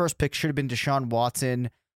the first pick should have been Deshaun Watson,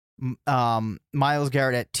 Myles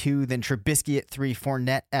Garrett at 2, then Trubisky at 3,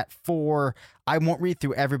 Fournette at 4. I won't read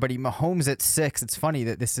through everybody. Mahomes at 6. It's funny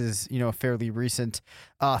that this is, a fairly recent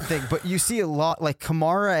thing, but you see a lot like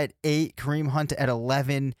Kamara at 8, Kareem Hunt at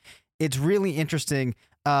 11. It's really interesting.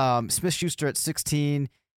 Smith-Schuster at 16.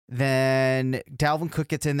 Then Dalvin Cook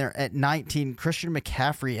gets in there at 19, Christian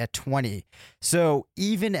McCaffrey at 20. So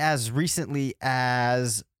even as recently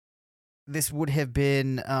as this would have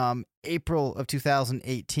been April of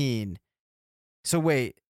 2018. So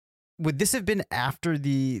wait, would this have been after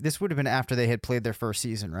this would have been after they had played their first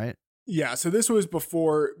season, right? Yeah, so this was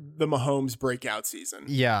before the Mahomes breakout season.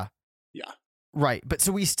 Yeah. Yeah. Right. But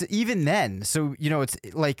so even then, so, it's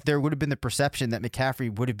like there would have been the perception that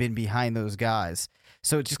McCaffrey would have been behind those guys.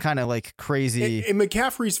 So it's just kind of like crazy. And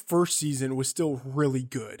McCaffrey's first season was still really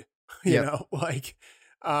good. You know, like,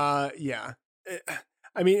 yeah.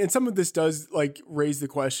 I mean, and some of this does like raise the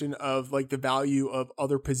question of like the value of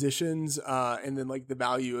other positions and then like the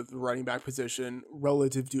value of the running back position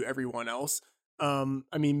relative to everyone else.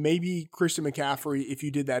 I mean, maybe Christian McCaffrey, if you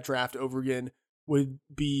did that draft over again, would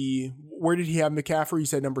be, where did he have McCaffrey? You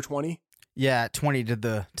said number 20? Yeah, 20 to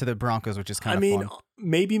the Broncos, which is kind of fun.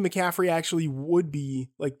 Maybe McCaffrey actually would be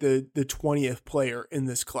like the 20th player in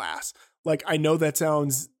this class. Like, I know that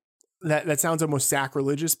sounds almost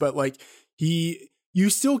sacrilegious, but like you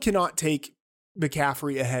still cannot take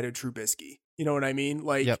McCaffrey ahead of Trubisky. You know what I mean?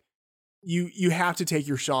 Like, you have to take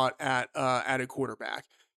your shot at a quarterback.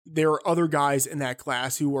 There are other guys in that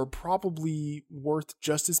class who are probably worth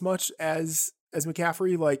just as much as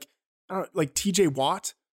McCaffrey, like TJ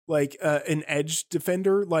Watt, like an edge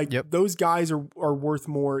defender, like those guys are worth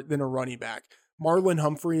more than a running back. Marlon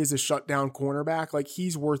Humphrey is a shutdown cornerback, like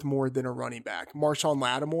he's worth more than a running back. Marshawn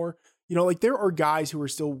Lattimore, like there are guys who are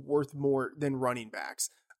still worth more than running backs.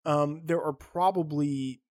 There are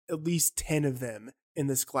probably at least 10 of them in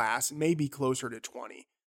this class, maybe closer to 20.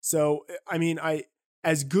 So, I mean,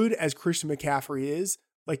 as good as Christian McCaffrey is,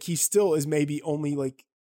 like he still is maybe only like,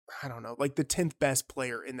 I don't know, like the 10th best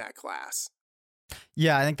player in that class.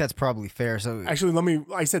 Yeah, I think that's probably fair. So actually,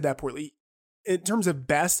 I said that poorly. In terms of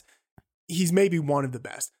best, he's maybe one of the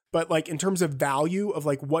best. But like in terms of value of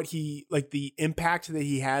like what the impact that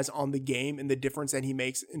he has on the game and the difference that he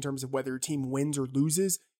makes in terms of whether a team wins or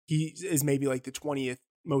loses, he is maybe like the 20th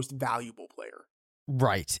most valuable player.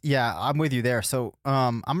 Right. Yeah, I'm with you there. So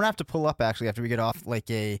I'm going to have to pull up actually after we get off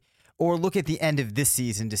or look at the end of this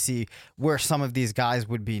season to see where some of these guys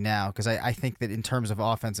would be now. Because I think that in terms of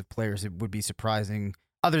offensive players, it would be surprising,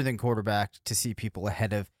 other than quarterback, to see people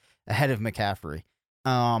ahead of McCaffrey.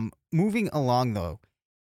 Moving along, though,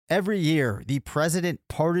 every year the president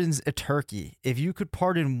pardons a turkey. If you could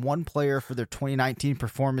pardon one player for their 2019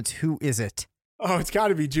 performance, who is it? Oh, it's got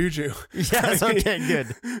to be Juju. Yes, okay,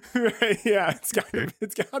 good. Right, yeah, it's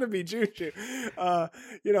got to be Juju.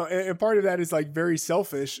 And part of that is like very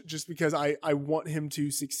selfish, just because I want him to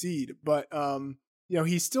succeed. But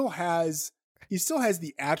he still has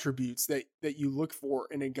the attributes that you look for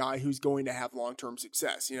in a guy who's going to have long-term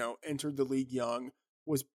success. Entered the league young,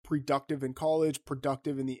 was productive in college,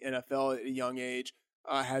 productive in the NFL at a young age,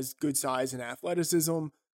 has good size and athleticism.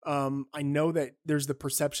 I know that there's the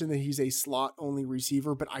perception that he's a slot only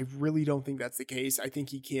receiver, but I really don't think that's the case. I think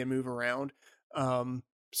he can move around.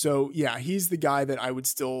 So yeah, he's the guy that I would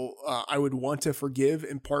still, I would want to forgive,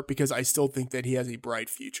 in part because I still think that he has a bright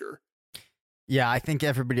future. Yeah, I think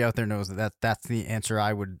everybody out there knows that's the answer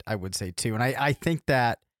I would say too. And I think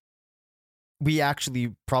that we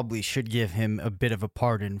actually probably should give him a bit of a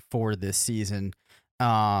pardon for this season.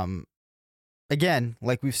 Again,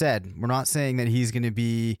 like we've said, we're not saying that he's going to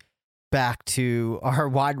be back to our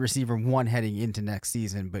wide receiver one heading into next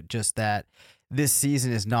season, but just that this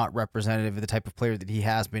season is not representative of the type of player that he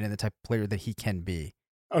has been and the type of player that he can be.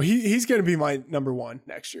 Oh, he's going to be my number one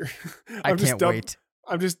next year. I can't wait.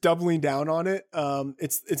 I'm just doubling down on it.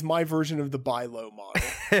 It's my version of the buy low model,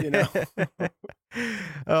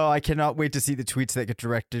 Oh, I cannot wait to see the tweets that get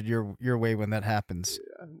directed your way when that happens.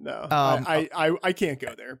 Yeah, no, I can't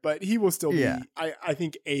go there, but he will still be, I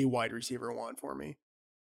think, a wide receiver one for me.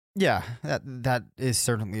 Yeah, that is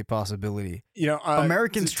certainly a possibility.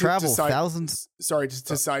 Americans travel thousands. Sorry,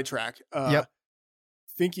 to sidetrack. Yep.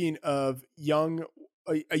 Thinking of a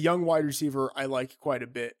young wide receiver I like quite a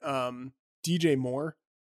bit. DJ Moore.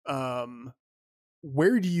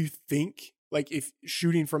 Where do you think, like, if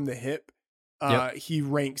shooting from the hip, he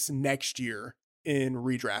ranks next year in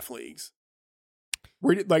redraft leagues?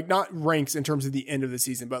 Where, like, not ranks in terms of the end of the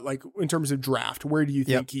season, but like in terms of draft, where do you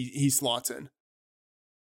think he slots in?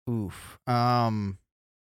 Oof. I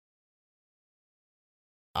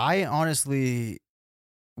honestly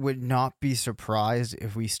would not be surprised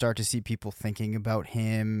if we start to see people thinking about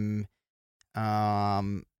him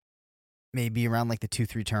maybe around like the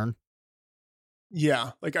 2-3 turn.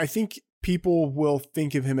 Yeah, like I think people will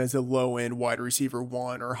think of him as a low end wide receiver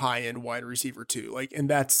 1 or high end wide receiver 2. And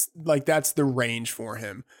that's the range for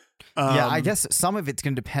him. Yeah, I guess some of it's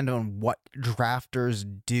going to depend on what drafters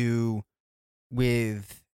do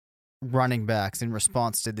with running backs in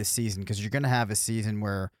response to this season, because you're going to have a season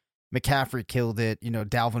where McCaffrey killed it.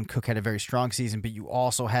 Dalvin Cook had a very strong season, but you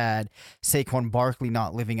also had Saquon Barkley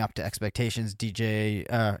not living up to expectations.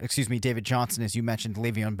 David Johnson, as you mentioned,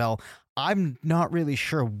 Le'Veon Bell. I'm not really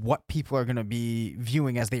sure what people are going to be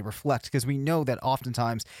viewing as they reflect, because we know that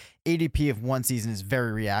oftentimes ADP of one season is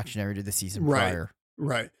very reactionary to the season prior.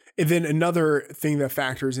 Right. And then another thing that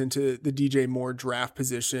factors into the DJ Moore draft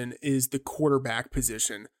position is the quarterback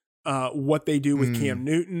position. What they do with Cam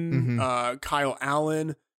Newton, Kyle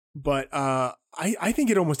Allen. But I think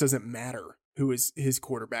it almost doesn't matter who is his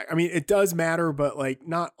quarterback. I mean, it does matter, but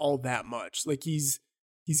not all that much. He's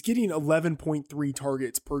getting 11.3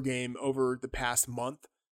 targets per game over the past month.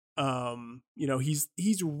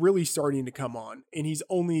 He's really starting to come on, and he's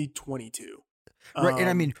only 22. Right, and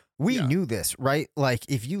I mean, we knew this, right?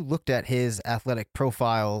 If you looked at his athletic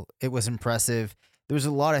profile, it was impressive. There was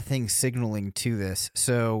a lot of things signaling to this.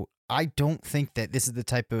 So I don't think that this is the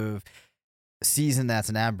type of season that's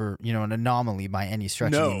an anomaly by any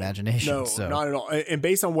stretch of the imagination. No, not at all. And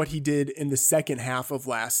based on what he did in the second half of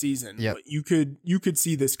last season, you could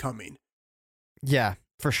see this coming. Yeah,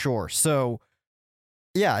 for sure. So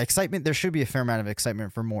yeah, excitement. There should be a fair amount of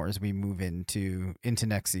excitement for Moore as we move into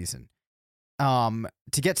next season.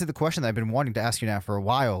 To get to the question that I've been wanting to ask you now for a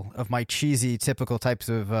while, of my cheesy, typical types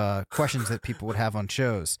of questions that people would have on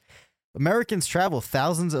shows. Americans travel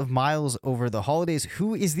thousands of miles over the holidays.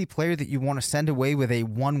 Who is the player that you want to send away with a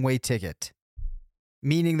one-way ticket?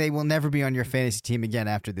 Meaning they will never be on your fantasy team again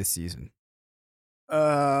after this season.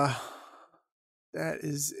 That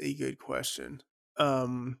is a good question.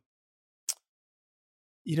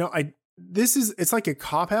 It's like a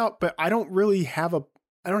cop-out, but I don't really have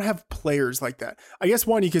I don't have players like that. I guess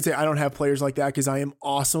one, you could say I don't have players like that because I am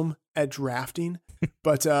awesome at drafting.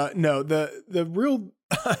 But no, the real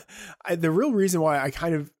reason why I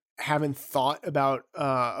kind of haven't thought about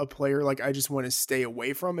a player I just want to stay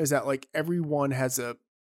away from is that everyone has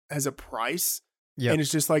a price. Yep. And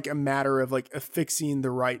it's just a matter of affixing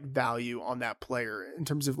the right value on that player in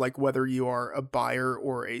terms of whether you are a buyer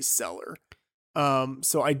or a seller.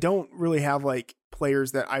 So I don't really have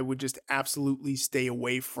players that I would just absolutely stay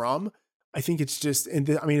away from. I think it's just,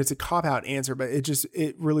 it's a cop out answer, but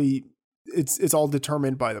it's all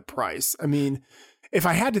determined by the price. I mean, if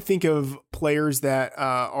I had to think of players that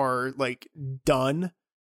are done,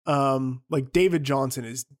 David Johnson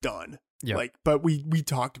is done. Yeah. But we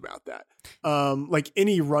talked about that.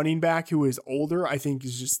 Any running back who is older, I think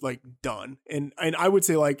is just done. And I would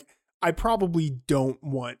say I probably don't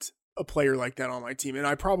want a player like that on my team. And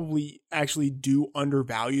I probably actually do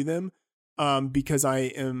undervalue them because I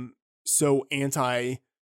am so anti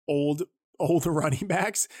older running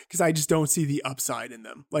backs, because I just don't see the upside in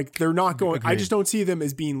them. They're not going, agreed. I just don't see them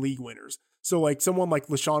as being league winners. So someone like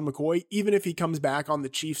LaShawn McCoy, even if he comes back on the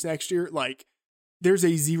Chiefs next year, there's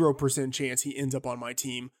a 0% chance he ends up on my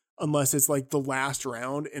team unless it's the last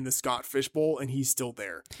round in the Scott Fish Bowl and he's still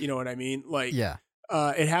there. You know what I mean? Yeah.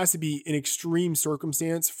 It has to be an extreme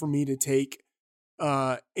circumstance for me to take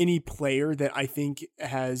any player that I think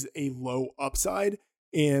has a low upside,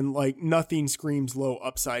 and nothing screams low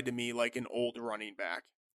upside to me like an old running back.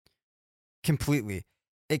 Completely.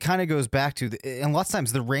 It kind of goes back to and lots of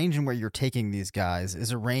times the range in where you're taking these guys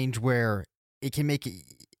is a range where it can make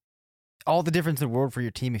all the difference in the world for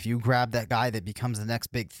your team if you grab that guy that becomes the next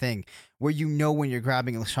big thing, where when you're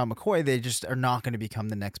grabbing LaShawn McCoy, they just are not going to become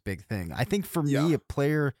the next big thing. I think for me, a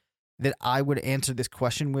player that I would answer this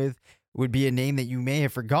question with would be a name that you may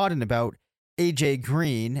have forgotten about, AJ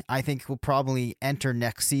Green. I think will probably enter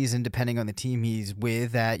next season, depending on the team he's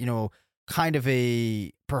with, at, kind of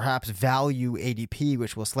a perhaps value ADP,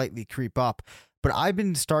 which will slightly creep up. But I've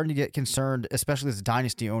been starting to get concerned, especially as a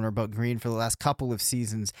dynasty owner, about Green for the last couple of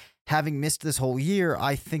seasons. Having missed this whole year,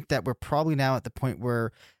 I think that we're probably now at the point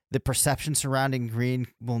where the perception surrounding Green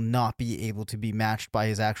will not be able to be matched by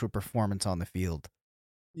his actual performance on the field.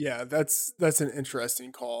 Yeah, that's an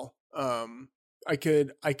interesting call. I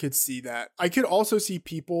could see that. I could also see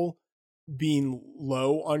people being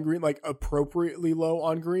low on Green, appropriately low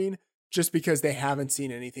on Green, just because they haven't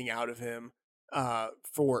seen anything out of him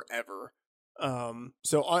forever.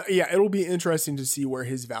 It'll be interesting to see where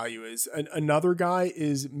his value is. Another guy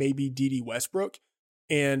is maybe Dede Westbrook.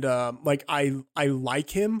 And I like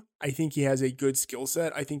him. I think he has a good skill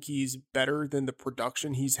set. I think he's better than the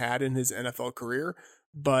production he's had in his NFL career,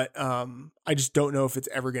 but I just don't know if it's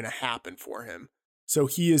ever going to happen for him. So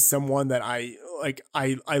he is someone that I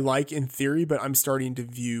like in theory, but I'm starting to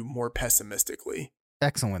view more pessimistically.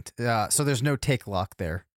 Excellent. So there's no take lock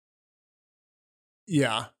there.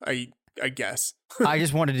 Yeah, I guess. I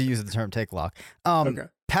just wanted to use the term take lock. Okay.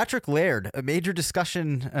 Patrick Laird, a major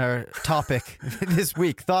discussion topic this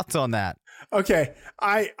week. Thoughts on that? Okay.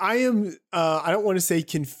 I am I don't want to say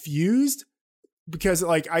confused because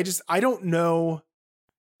like I don't know,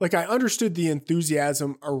 like I understood the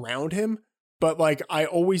enthusiasm around him, but like I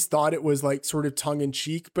always thought it was like sort of tongue in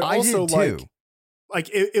cheek, but I also did too. like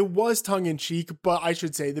it was tongue in cheek, but I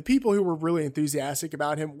should say the people who were really enthusiastic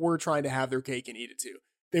about him were trying to have their cake and eat it too.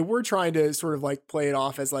 They were trying to sort of like play it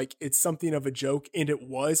off as like it's something of a joke, and it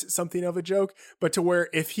was something of a joke, but to where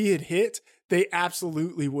if he had hit, they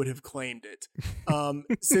absolutely would have claimed it.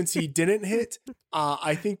 Since he didn't hit,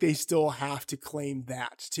 I think they still have to claim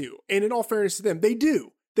that too. And in all fairness to them, they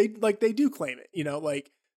do. They do claim it, you know,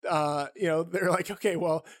 like they're like, okay,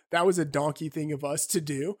 well, that was a donkey thing of us to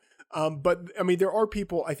do. But I mean, there are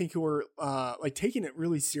people I think who are like taking it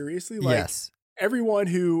really seriously. Like, yes. Everyone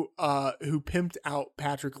who pimped out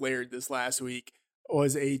Patrick Laird this last week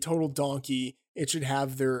was a total donkey. It should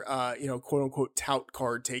have their quote unquote tout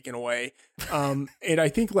card taken away. And I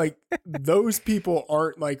think like those people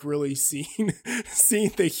aren't like really seeing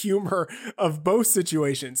the humor of both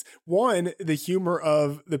situations. One, the humor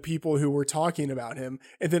of the people who were talking about him,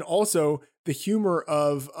 and then also the humor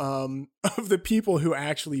of the people who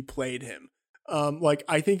actually played him. Like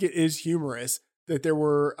I think it is humorous that there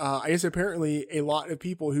were, I guess apparently a lot of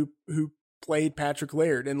people who played Patrick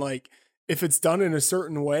Laird, and like, if it's done in a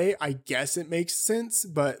certain way, I guess it makes sense.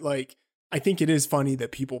 But like, I think it is funny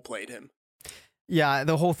that people played him. Yeah.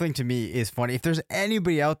 The whole thing to me is funny. If there's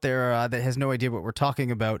anybody out there that has no idea what we're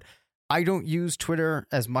talking about, I don't use Twitter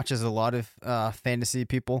as much as a lot of fantasy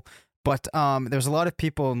people, but there's a lot of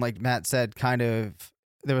people, and like Matt said, kind of,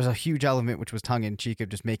 there was a huge element which was tongue in cheek of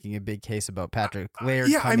just making a big case about Patrick Laird.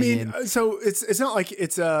 Yeah, I mean, in. So it's not like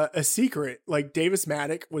it's a secret. Like Davis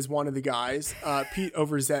Maddock was one of the guys. Pete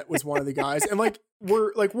Overzet was one of the guys, and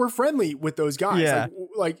we're friendly with those guys. Yeah.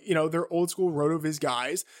 Like they're old school RotoViz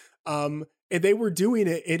guys. And they were doing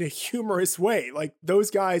it in a humorous way. Like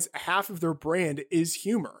those guys, half of their brand is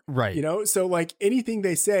humor, right? So like anything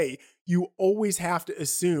they say, you always have to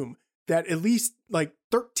assume that at least like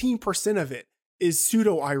 13% of it is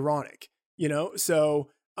pseudo ironic, So,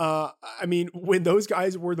 I mean, when those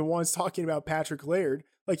guys were the ones talking about Patrick Laird,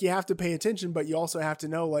 like you have to pay attention, but you also have to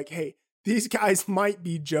know like, hey, these guys might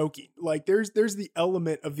be joking. Like there's the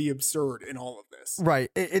element of the absurd in all of this. Right.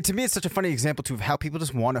 To me, it's such a funny example too of how people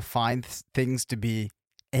just want to find things to be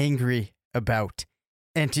angry about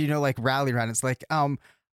and to, like rally around. It's like,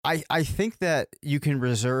 I think that you can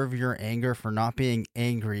reserve your anger for not being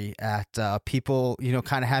angry at people,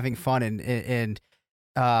 kind of having fun and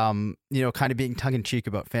kind of being tongue in cheek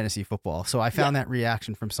about fantasy football. So I found that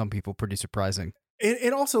reaction from some people pretty surprising.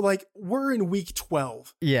 And also like we're in week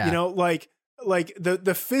 12. Yeah. Like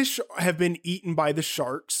the fish have been eaten by the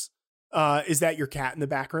sharks. Is that your cat in the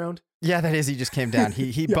background? Yeah, that is. He just came down.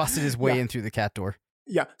 He busted his way in through the cat door.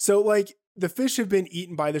 Yeah. So like the fish have been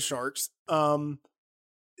eaten by the sharks.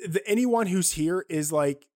 Anyone who's here is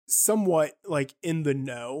like somewhat like in the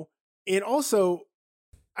know. And also,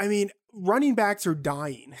 I mean, running backs are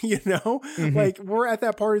dying, Mm-hmm. Like we're at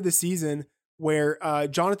that part of the season where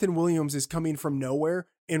Jonathan Williams is coming from nowhere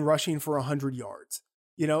and rushing for 100 yards,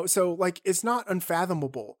 So like, it's not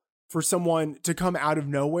unfathomable for someone to come out of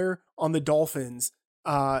nowhere on the Dolphins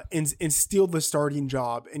and steal the starting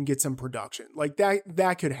job and get some production. Like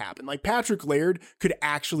that could happen. Like Patrick Laird could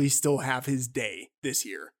actually still have his day this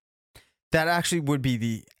year. That actually would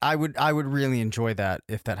be I would really enjoy that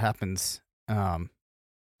if that happens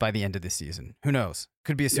by the end of the season. Who knows?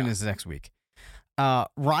 Could be as soon as next week.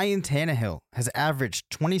 Ryan Tannehill has averaged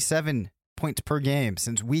 27 points per game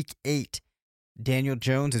since week 8. Daniel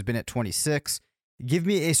Jones has been at 26. Give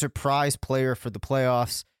me a surprise player for the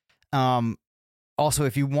playoffs. Also,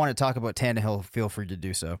 if you want to talk about Tannehill, feel free to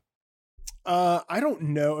do so. I don't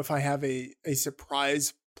know if I have a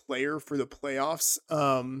surprise player for the playoffs.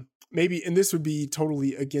 Maybe, and this would be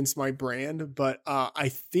totally against my brand, but I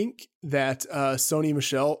think that Sony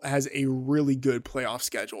Michel has a really good playoff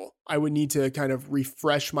schedule. I would need to kind of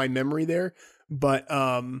refresh my memory there, but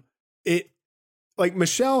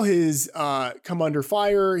Michel has come under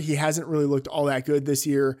fire. He hasn't really looked all that good this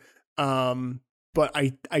year. But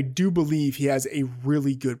I do believe he has a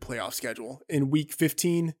really good playoff schedule. In week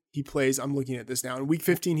 15, he plays, I'm looking at this now. In week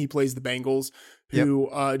 15, he plays the Bengals, who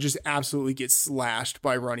just absolutely get slashed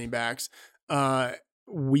by running backs.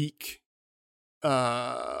 Week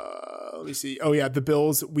Let me see. Oh yeah, the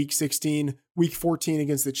Bills week 16, week 14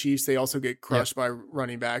 against the Chiefs. They also get crushed by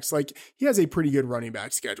running backs. Like he has a pretty good running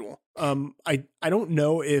back schedule. I don't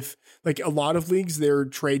know if like a lot of leagues their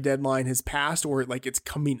trade deadline has passed or like it's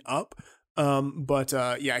coming up. But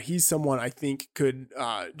yeah, he's someone I think could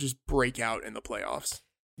just break out in the playoffs.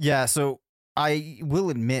 Yeah, so I will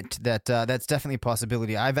admit that that's definitely a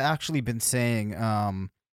possibility. I've actually been saying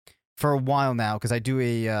for a while now, because I do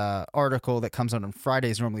a article that comes out on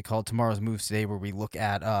Fridays, normally called Tomorrow's Moves Today, where we look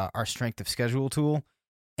at our strength of schedule tool.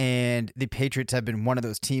 And the Patriots have been one of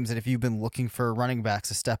those teams that if you've been looking for running backs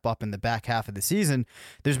to step up in the back half of the season,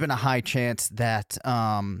 there's been a high chance that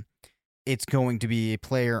it's going to be a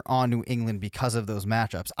player on New England because of those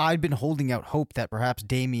matchups. I've been holding out hope that perhaps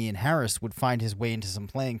Damian Harris would find his way into some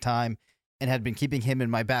playing time and had been keeping him in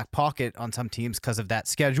my back pocket on some teams because of that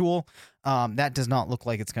schedule. That does not look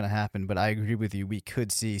like it's going to happen, but I agree with you. We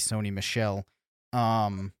could see Sony Michel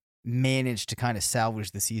manage to kind of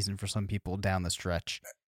salvage the season for some people down the stretch.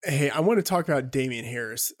 Hey, I want to talk about Damian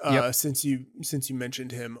Harris. Yep. Since you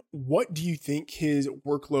mentioned him, what do you think his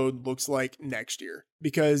workload looks like next year?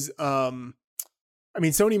 Because I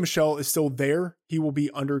mean, Sony Michel is still there. He will be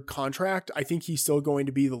under contract. I think he's still going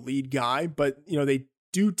to be the lead guy, but you know, they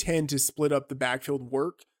do tend to split up the backfield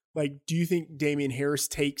work. Like, do you think Damian Harris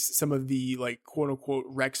takes some of the like quote unquote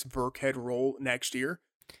Rex Burkhead role next year?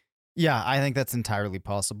 Yeah, I think that's entirely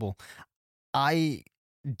possible. I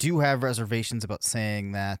do have reservations about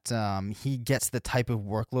saying that he gets the type of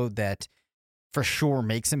workload that for sure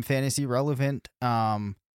makes him fantasy relevant.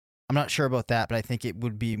 I'm not sure about that, but I think it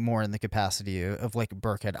would be more in the capacity of like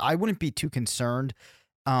Burkhead. I wouldn't be too concerned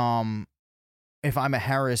if I'm a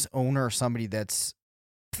Harris owner or somebody that's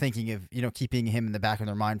thinking of, you know, keeping him in the back of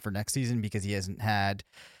their mind for next season because he hasn't had,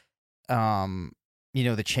 you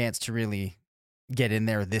know, the chance to really get in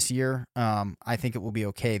there this year. I think it will be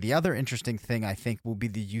okay. The other interesting thing I think will be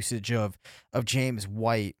the usage of James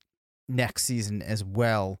White next season as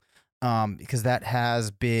well, because that has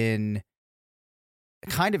been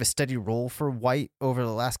kind of a steady role for White over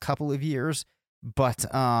the last couple of years. But,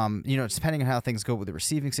 you know, depending on how things go with the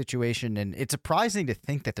receiving situation, and it's surprising to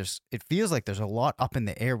think that it feels like there's a lot up in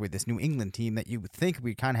the air with this New England team that you would think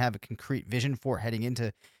we kind of have a concrete vision for heading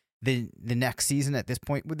into the next season at this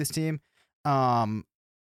point with this team.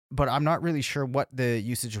 But I'm not really sure what the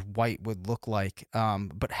usage of White would look like.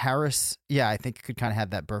 But Harris, yeah, I think could kind of have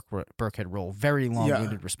that Burkhead role. Very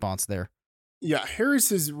long-winded response there. Yeah,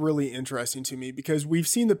 Harris is really interesting to me because we've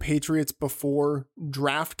seen the Patriots before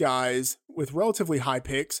draft guys with relatively high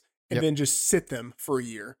picks and then just sit them for a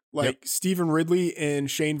year. Like Stephen Ridley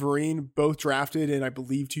and Shane Vereen, both drafted in, I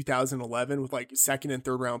believe, 2011 with like second and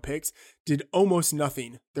third round picks, did almost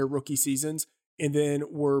nothing their rookie seasons and then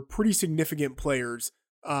were pretty significant players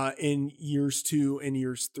in years 2 and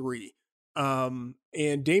years 3. And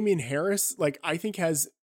Damian Harris, like I think has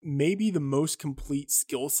maybe the most complete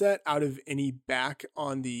skill set out of any back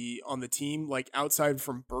on the team, like outside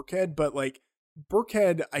from Burkhead. But like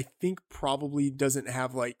Burkhead, I think probably doesn't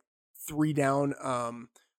have like 3 down.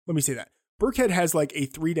 Let me say that Burkhead has like a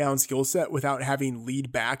 3 down skill set without having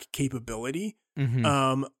lead back capability.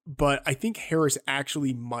 Mm-hmm. But I think Harris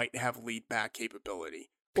actually might have lead back capability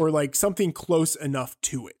or like something close enough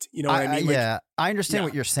to it. You know what I mean? Yeah, I understand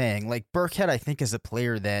what you're saying. Like Burkhead, I think is a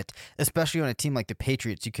player that, especially on a team like the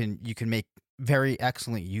Patriots, you can make very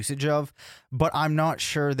excellent usage of, but I'm not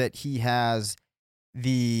sure that he has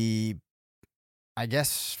the, I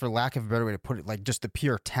guess for lack of a better way to put it, like just the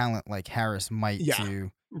pure talent like Harris might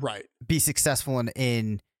to be successful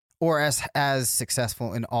in or as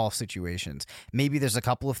successful in all situations. Maybe there's a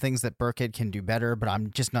couple of things that Burkhead can do better, but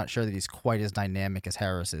I'm just not sure that he's quite as dynamic as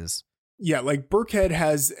Harris is. Yeah, like Burkhead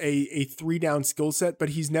has a 3 down skill set, but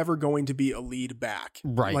he's never going to be a lead back,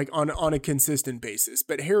 right? Like on a consistent basis.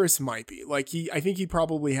 But Harris might be. Like I think he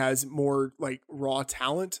probably has more like raw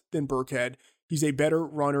talent than Burkhead. He's a better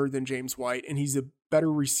runner than James White, and he's a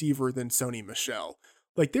better receiver than Sony Michel.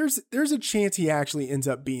 Like there's a chance he actually ends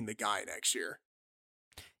up being the guy next year.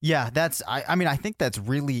 Yeah, I mean, I think that's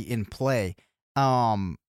really in play.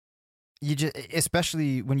 You just,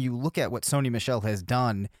 especially when you look at what Sony Michel has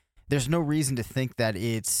done, there's no reason to think that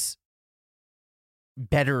it's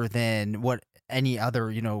better than what any other,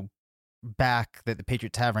 you know, back that the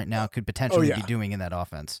Patriots have right now could potentially be doing in that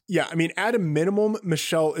offense. Yeah, I mean, at a minimum,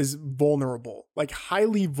 Michel is vulnerable, like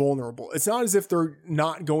highly vulnerable. It's not as if they're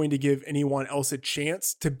not going to give anyone else a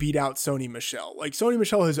chance to beat out Sony Michel. Like Sony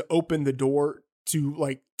Michel has opened the door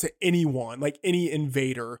to anyone, like any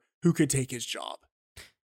invader who could take his job.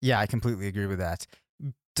 Yeah, I completely agree with that.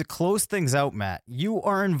 to close things out, Matt, you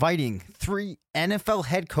are inviting 3 NFL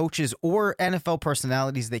head coaches or NFL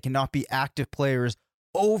personalities, they cannot be active players,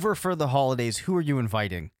 over for the holidays. Who are you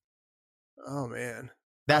inviting? Oh, man.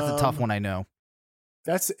 That's a tough one, I know.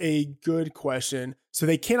 That's a good question. So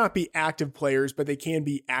they cannot be active players, but they can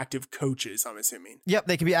be active coaches, I'm assuming. Yep,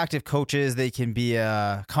 they can be active coaches. They can be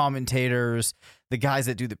commentators, the guys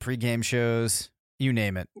that do the pregame shows, you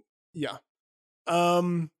name it. Yeah.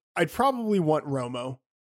 I'd probably want Romo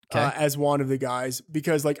as one of the guys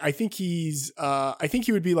because like I think he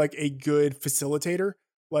would be like a good facilitator,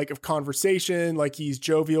 like of conversation, like he's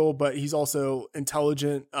jovial, but he's also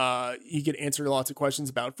intelligent. He could answer lots of questions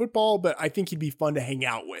about football, but I think he'd be fun to hang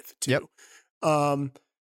out with too. Yep.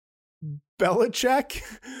 Belichick,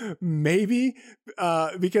 maybe,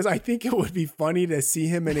 because I think it would be funny to see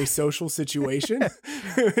him in a social situation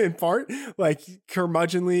in part, like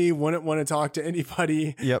curmudgeonly, wouldn't want to talk to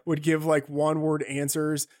anybody, would give like one-word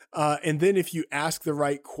answers. And then if you ask the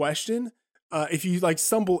right question, if you like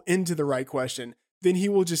stumble into the right question, then he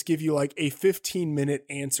will just give you like a 15-minute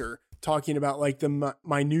answer talking about like the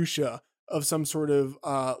minutia of some sort of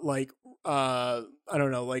I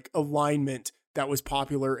don't know, like alignment that was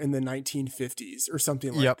popular in the 1950s or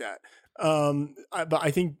something like that. But I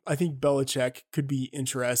think Belichick could be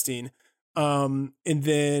interesting. And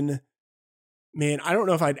then, man, I don't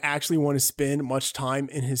know if I'd actually want to spend much time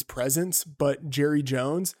in his presence, but Jerry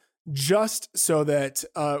Jones, just so that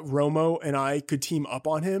Romo and I could team up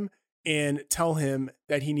on him and tell him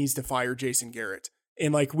that he needs to fire Jason Garrett.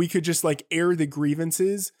 And like, we could just like air the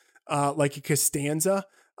grievances like a Costanza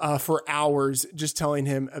for hours, just telling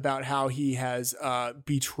him about how he has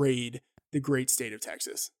betrayed the great state of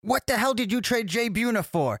Texas. What the hell did you trade Jay Buhner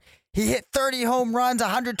for? He hit 30 home runs,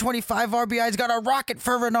 125 RBIs, got a rocket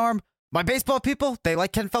for an arm. My baseball people, they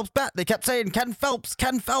like Ken Phelps' bat. They kept saying, Ken Phelps,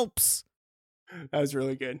 Ken Phelps. That was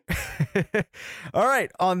really good. All right.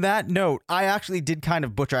 On that note, I actually did kind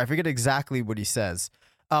of butcher. I forget exactly what he says.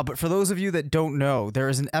 But for those of you that don't know, there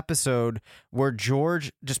is an episode where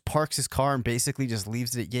George just parks his car and basically just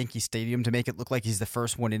leaves it at Yankee Stadium to make it look like he's the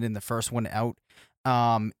first one in and the first one out.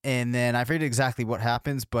 And then I forget exactly what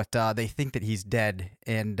happens, but they think that he's dead.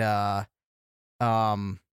 And help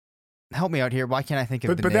me out here. Why can't I think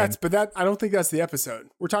of the name? But I don't think that's the episode.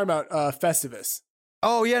 We're talking about Festivus.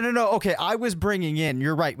 Oh, yeah, no. Okay, I was bringing in,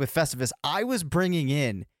 you're right, with Festivus, I was bringing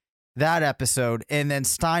in that episode, and then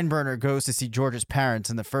Steinbrenner goes to see George's parents,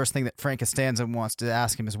 and the first thing that Frank Costanza wants to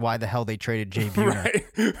ask him is why the hell they traded Jay Buhner.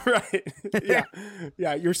 Right.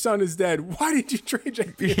 Yeah, your son is dead. Why did you trade Jay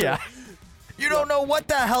Buhner? Yeah. You don't know what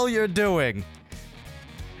the hell you're doing.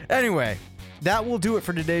 Anyway, that will do it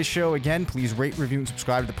for today's show. Again, please rate, review, and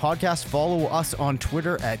subscribe to the podcast. Follow us on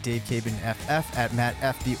Twitter at DaveCabanFF, at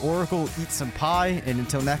MattFTheOracle. Eat some pie, and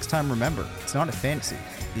until next time, remember, it's not a fantasy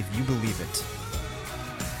if you believe it.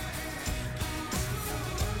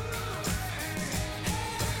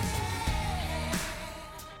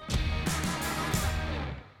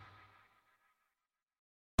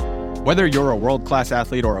 Whether you're a world-class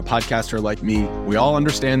athlete or a podcaster like me, we all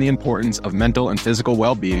understand the importance of mental and physical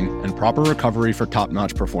well-being and proper recovery for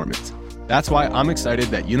top-notch performance. That's why I'm excited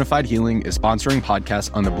that Unified Healing is sponsoring podcasts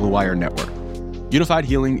on the Blue Wire Network. Unified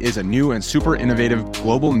Healing is a new and super innovative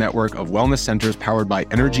global network of wellness centers powered by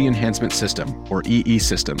Energy Enhancement System, or EE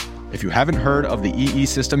System. If you haven't heard of the EE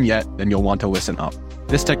System yet, then you'll want to listen up.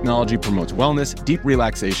 This technology promotes wellness, deep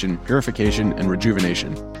relaxation, purification, and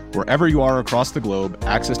rejuvenation. Wherever you are across the globe,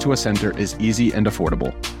 access to a center is easy and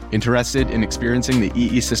affordable. Interested in experiencing the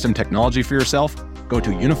EE System technology for yourself? Go to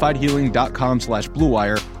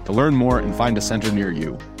unifiedhealing.com/bluewire to learn more and find a center near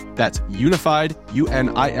you. That's unified,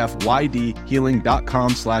 UNIFYD,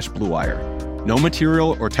 healing.com/bluewire. No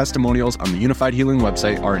material or testimonials on the Unified Healing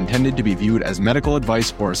website are intended to be viewed as medical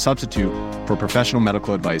advice or a substitute for professional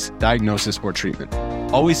medical advice, diagnosis, or treatment.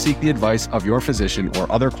 Always seek the advice of your physician or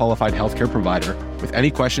other qualified healthcare provider with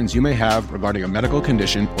any questions you may have regarding a medical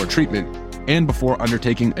condition or treatment and before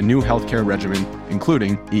undertaking a new healthcare regimen,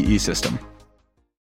 including EE System.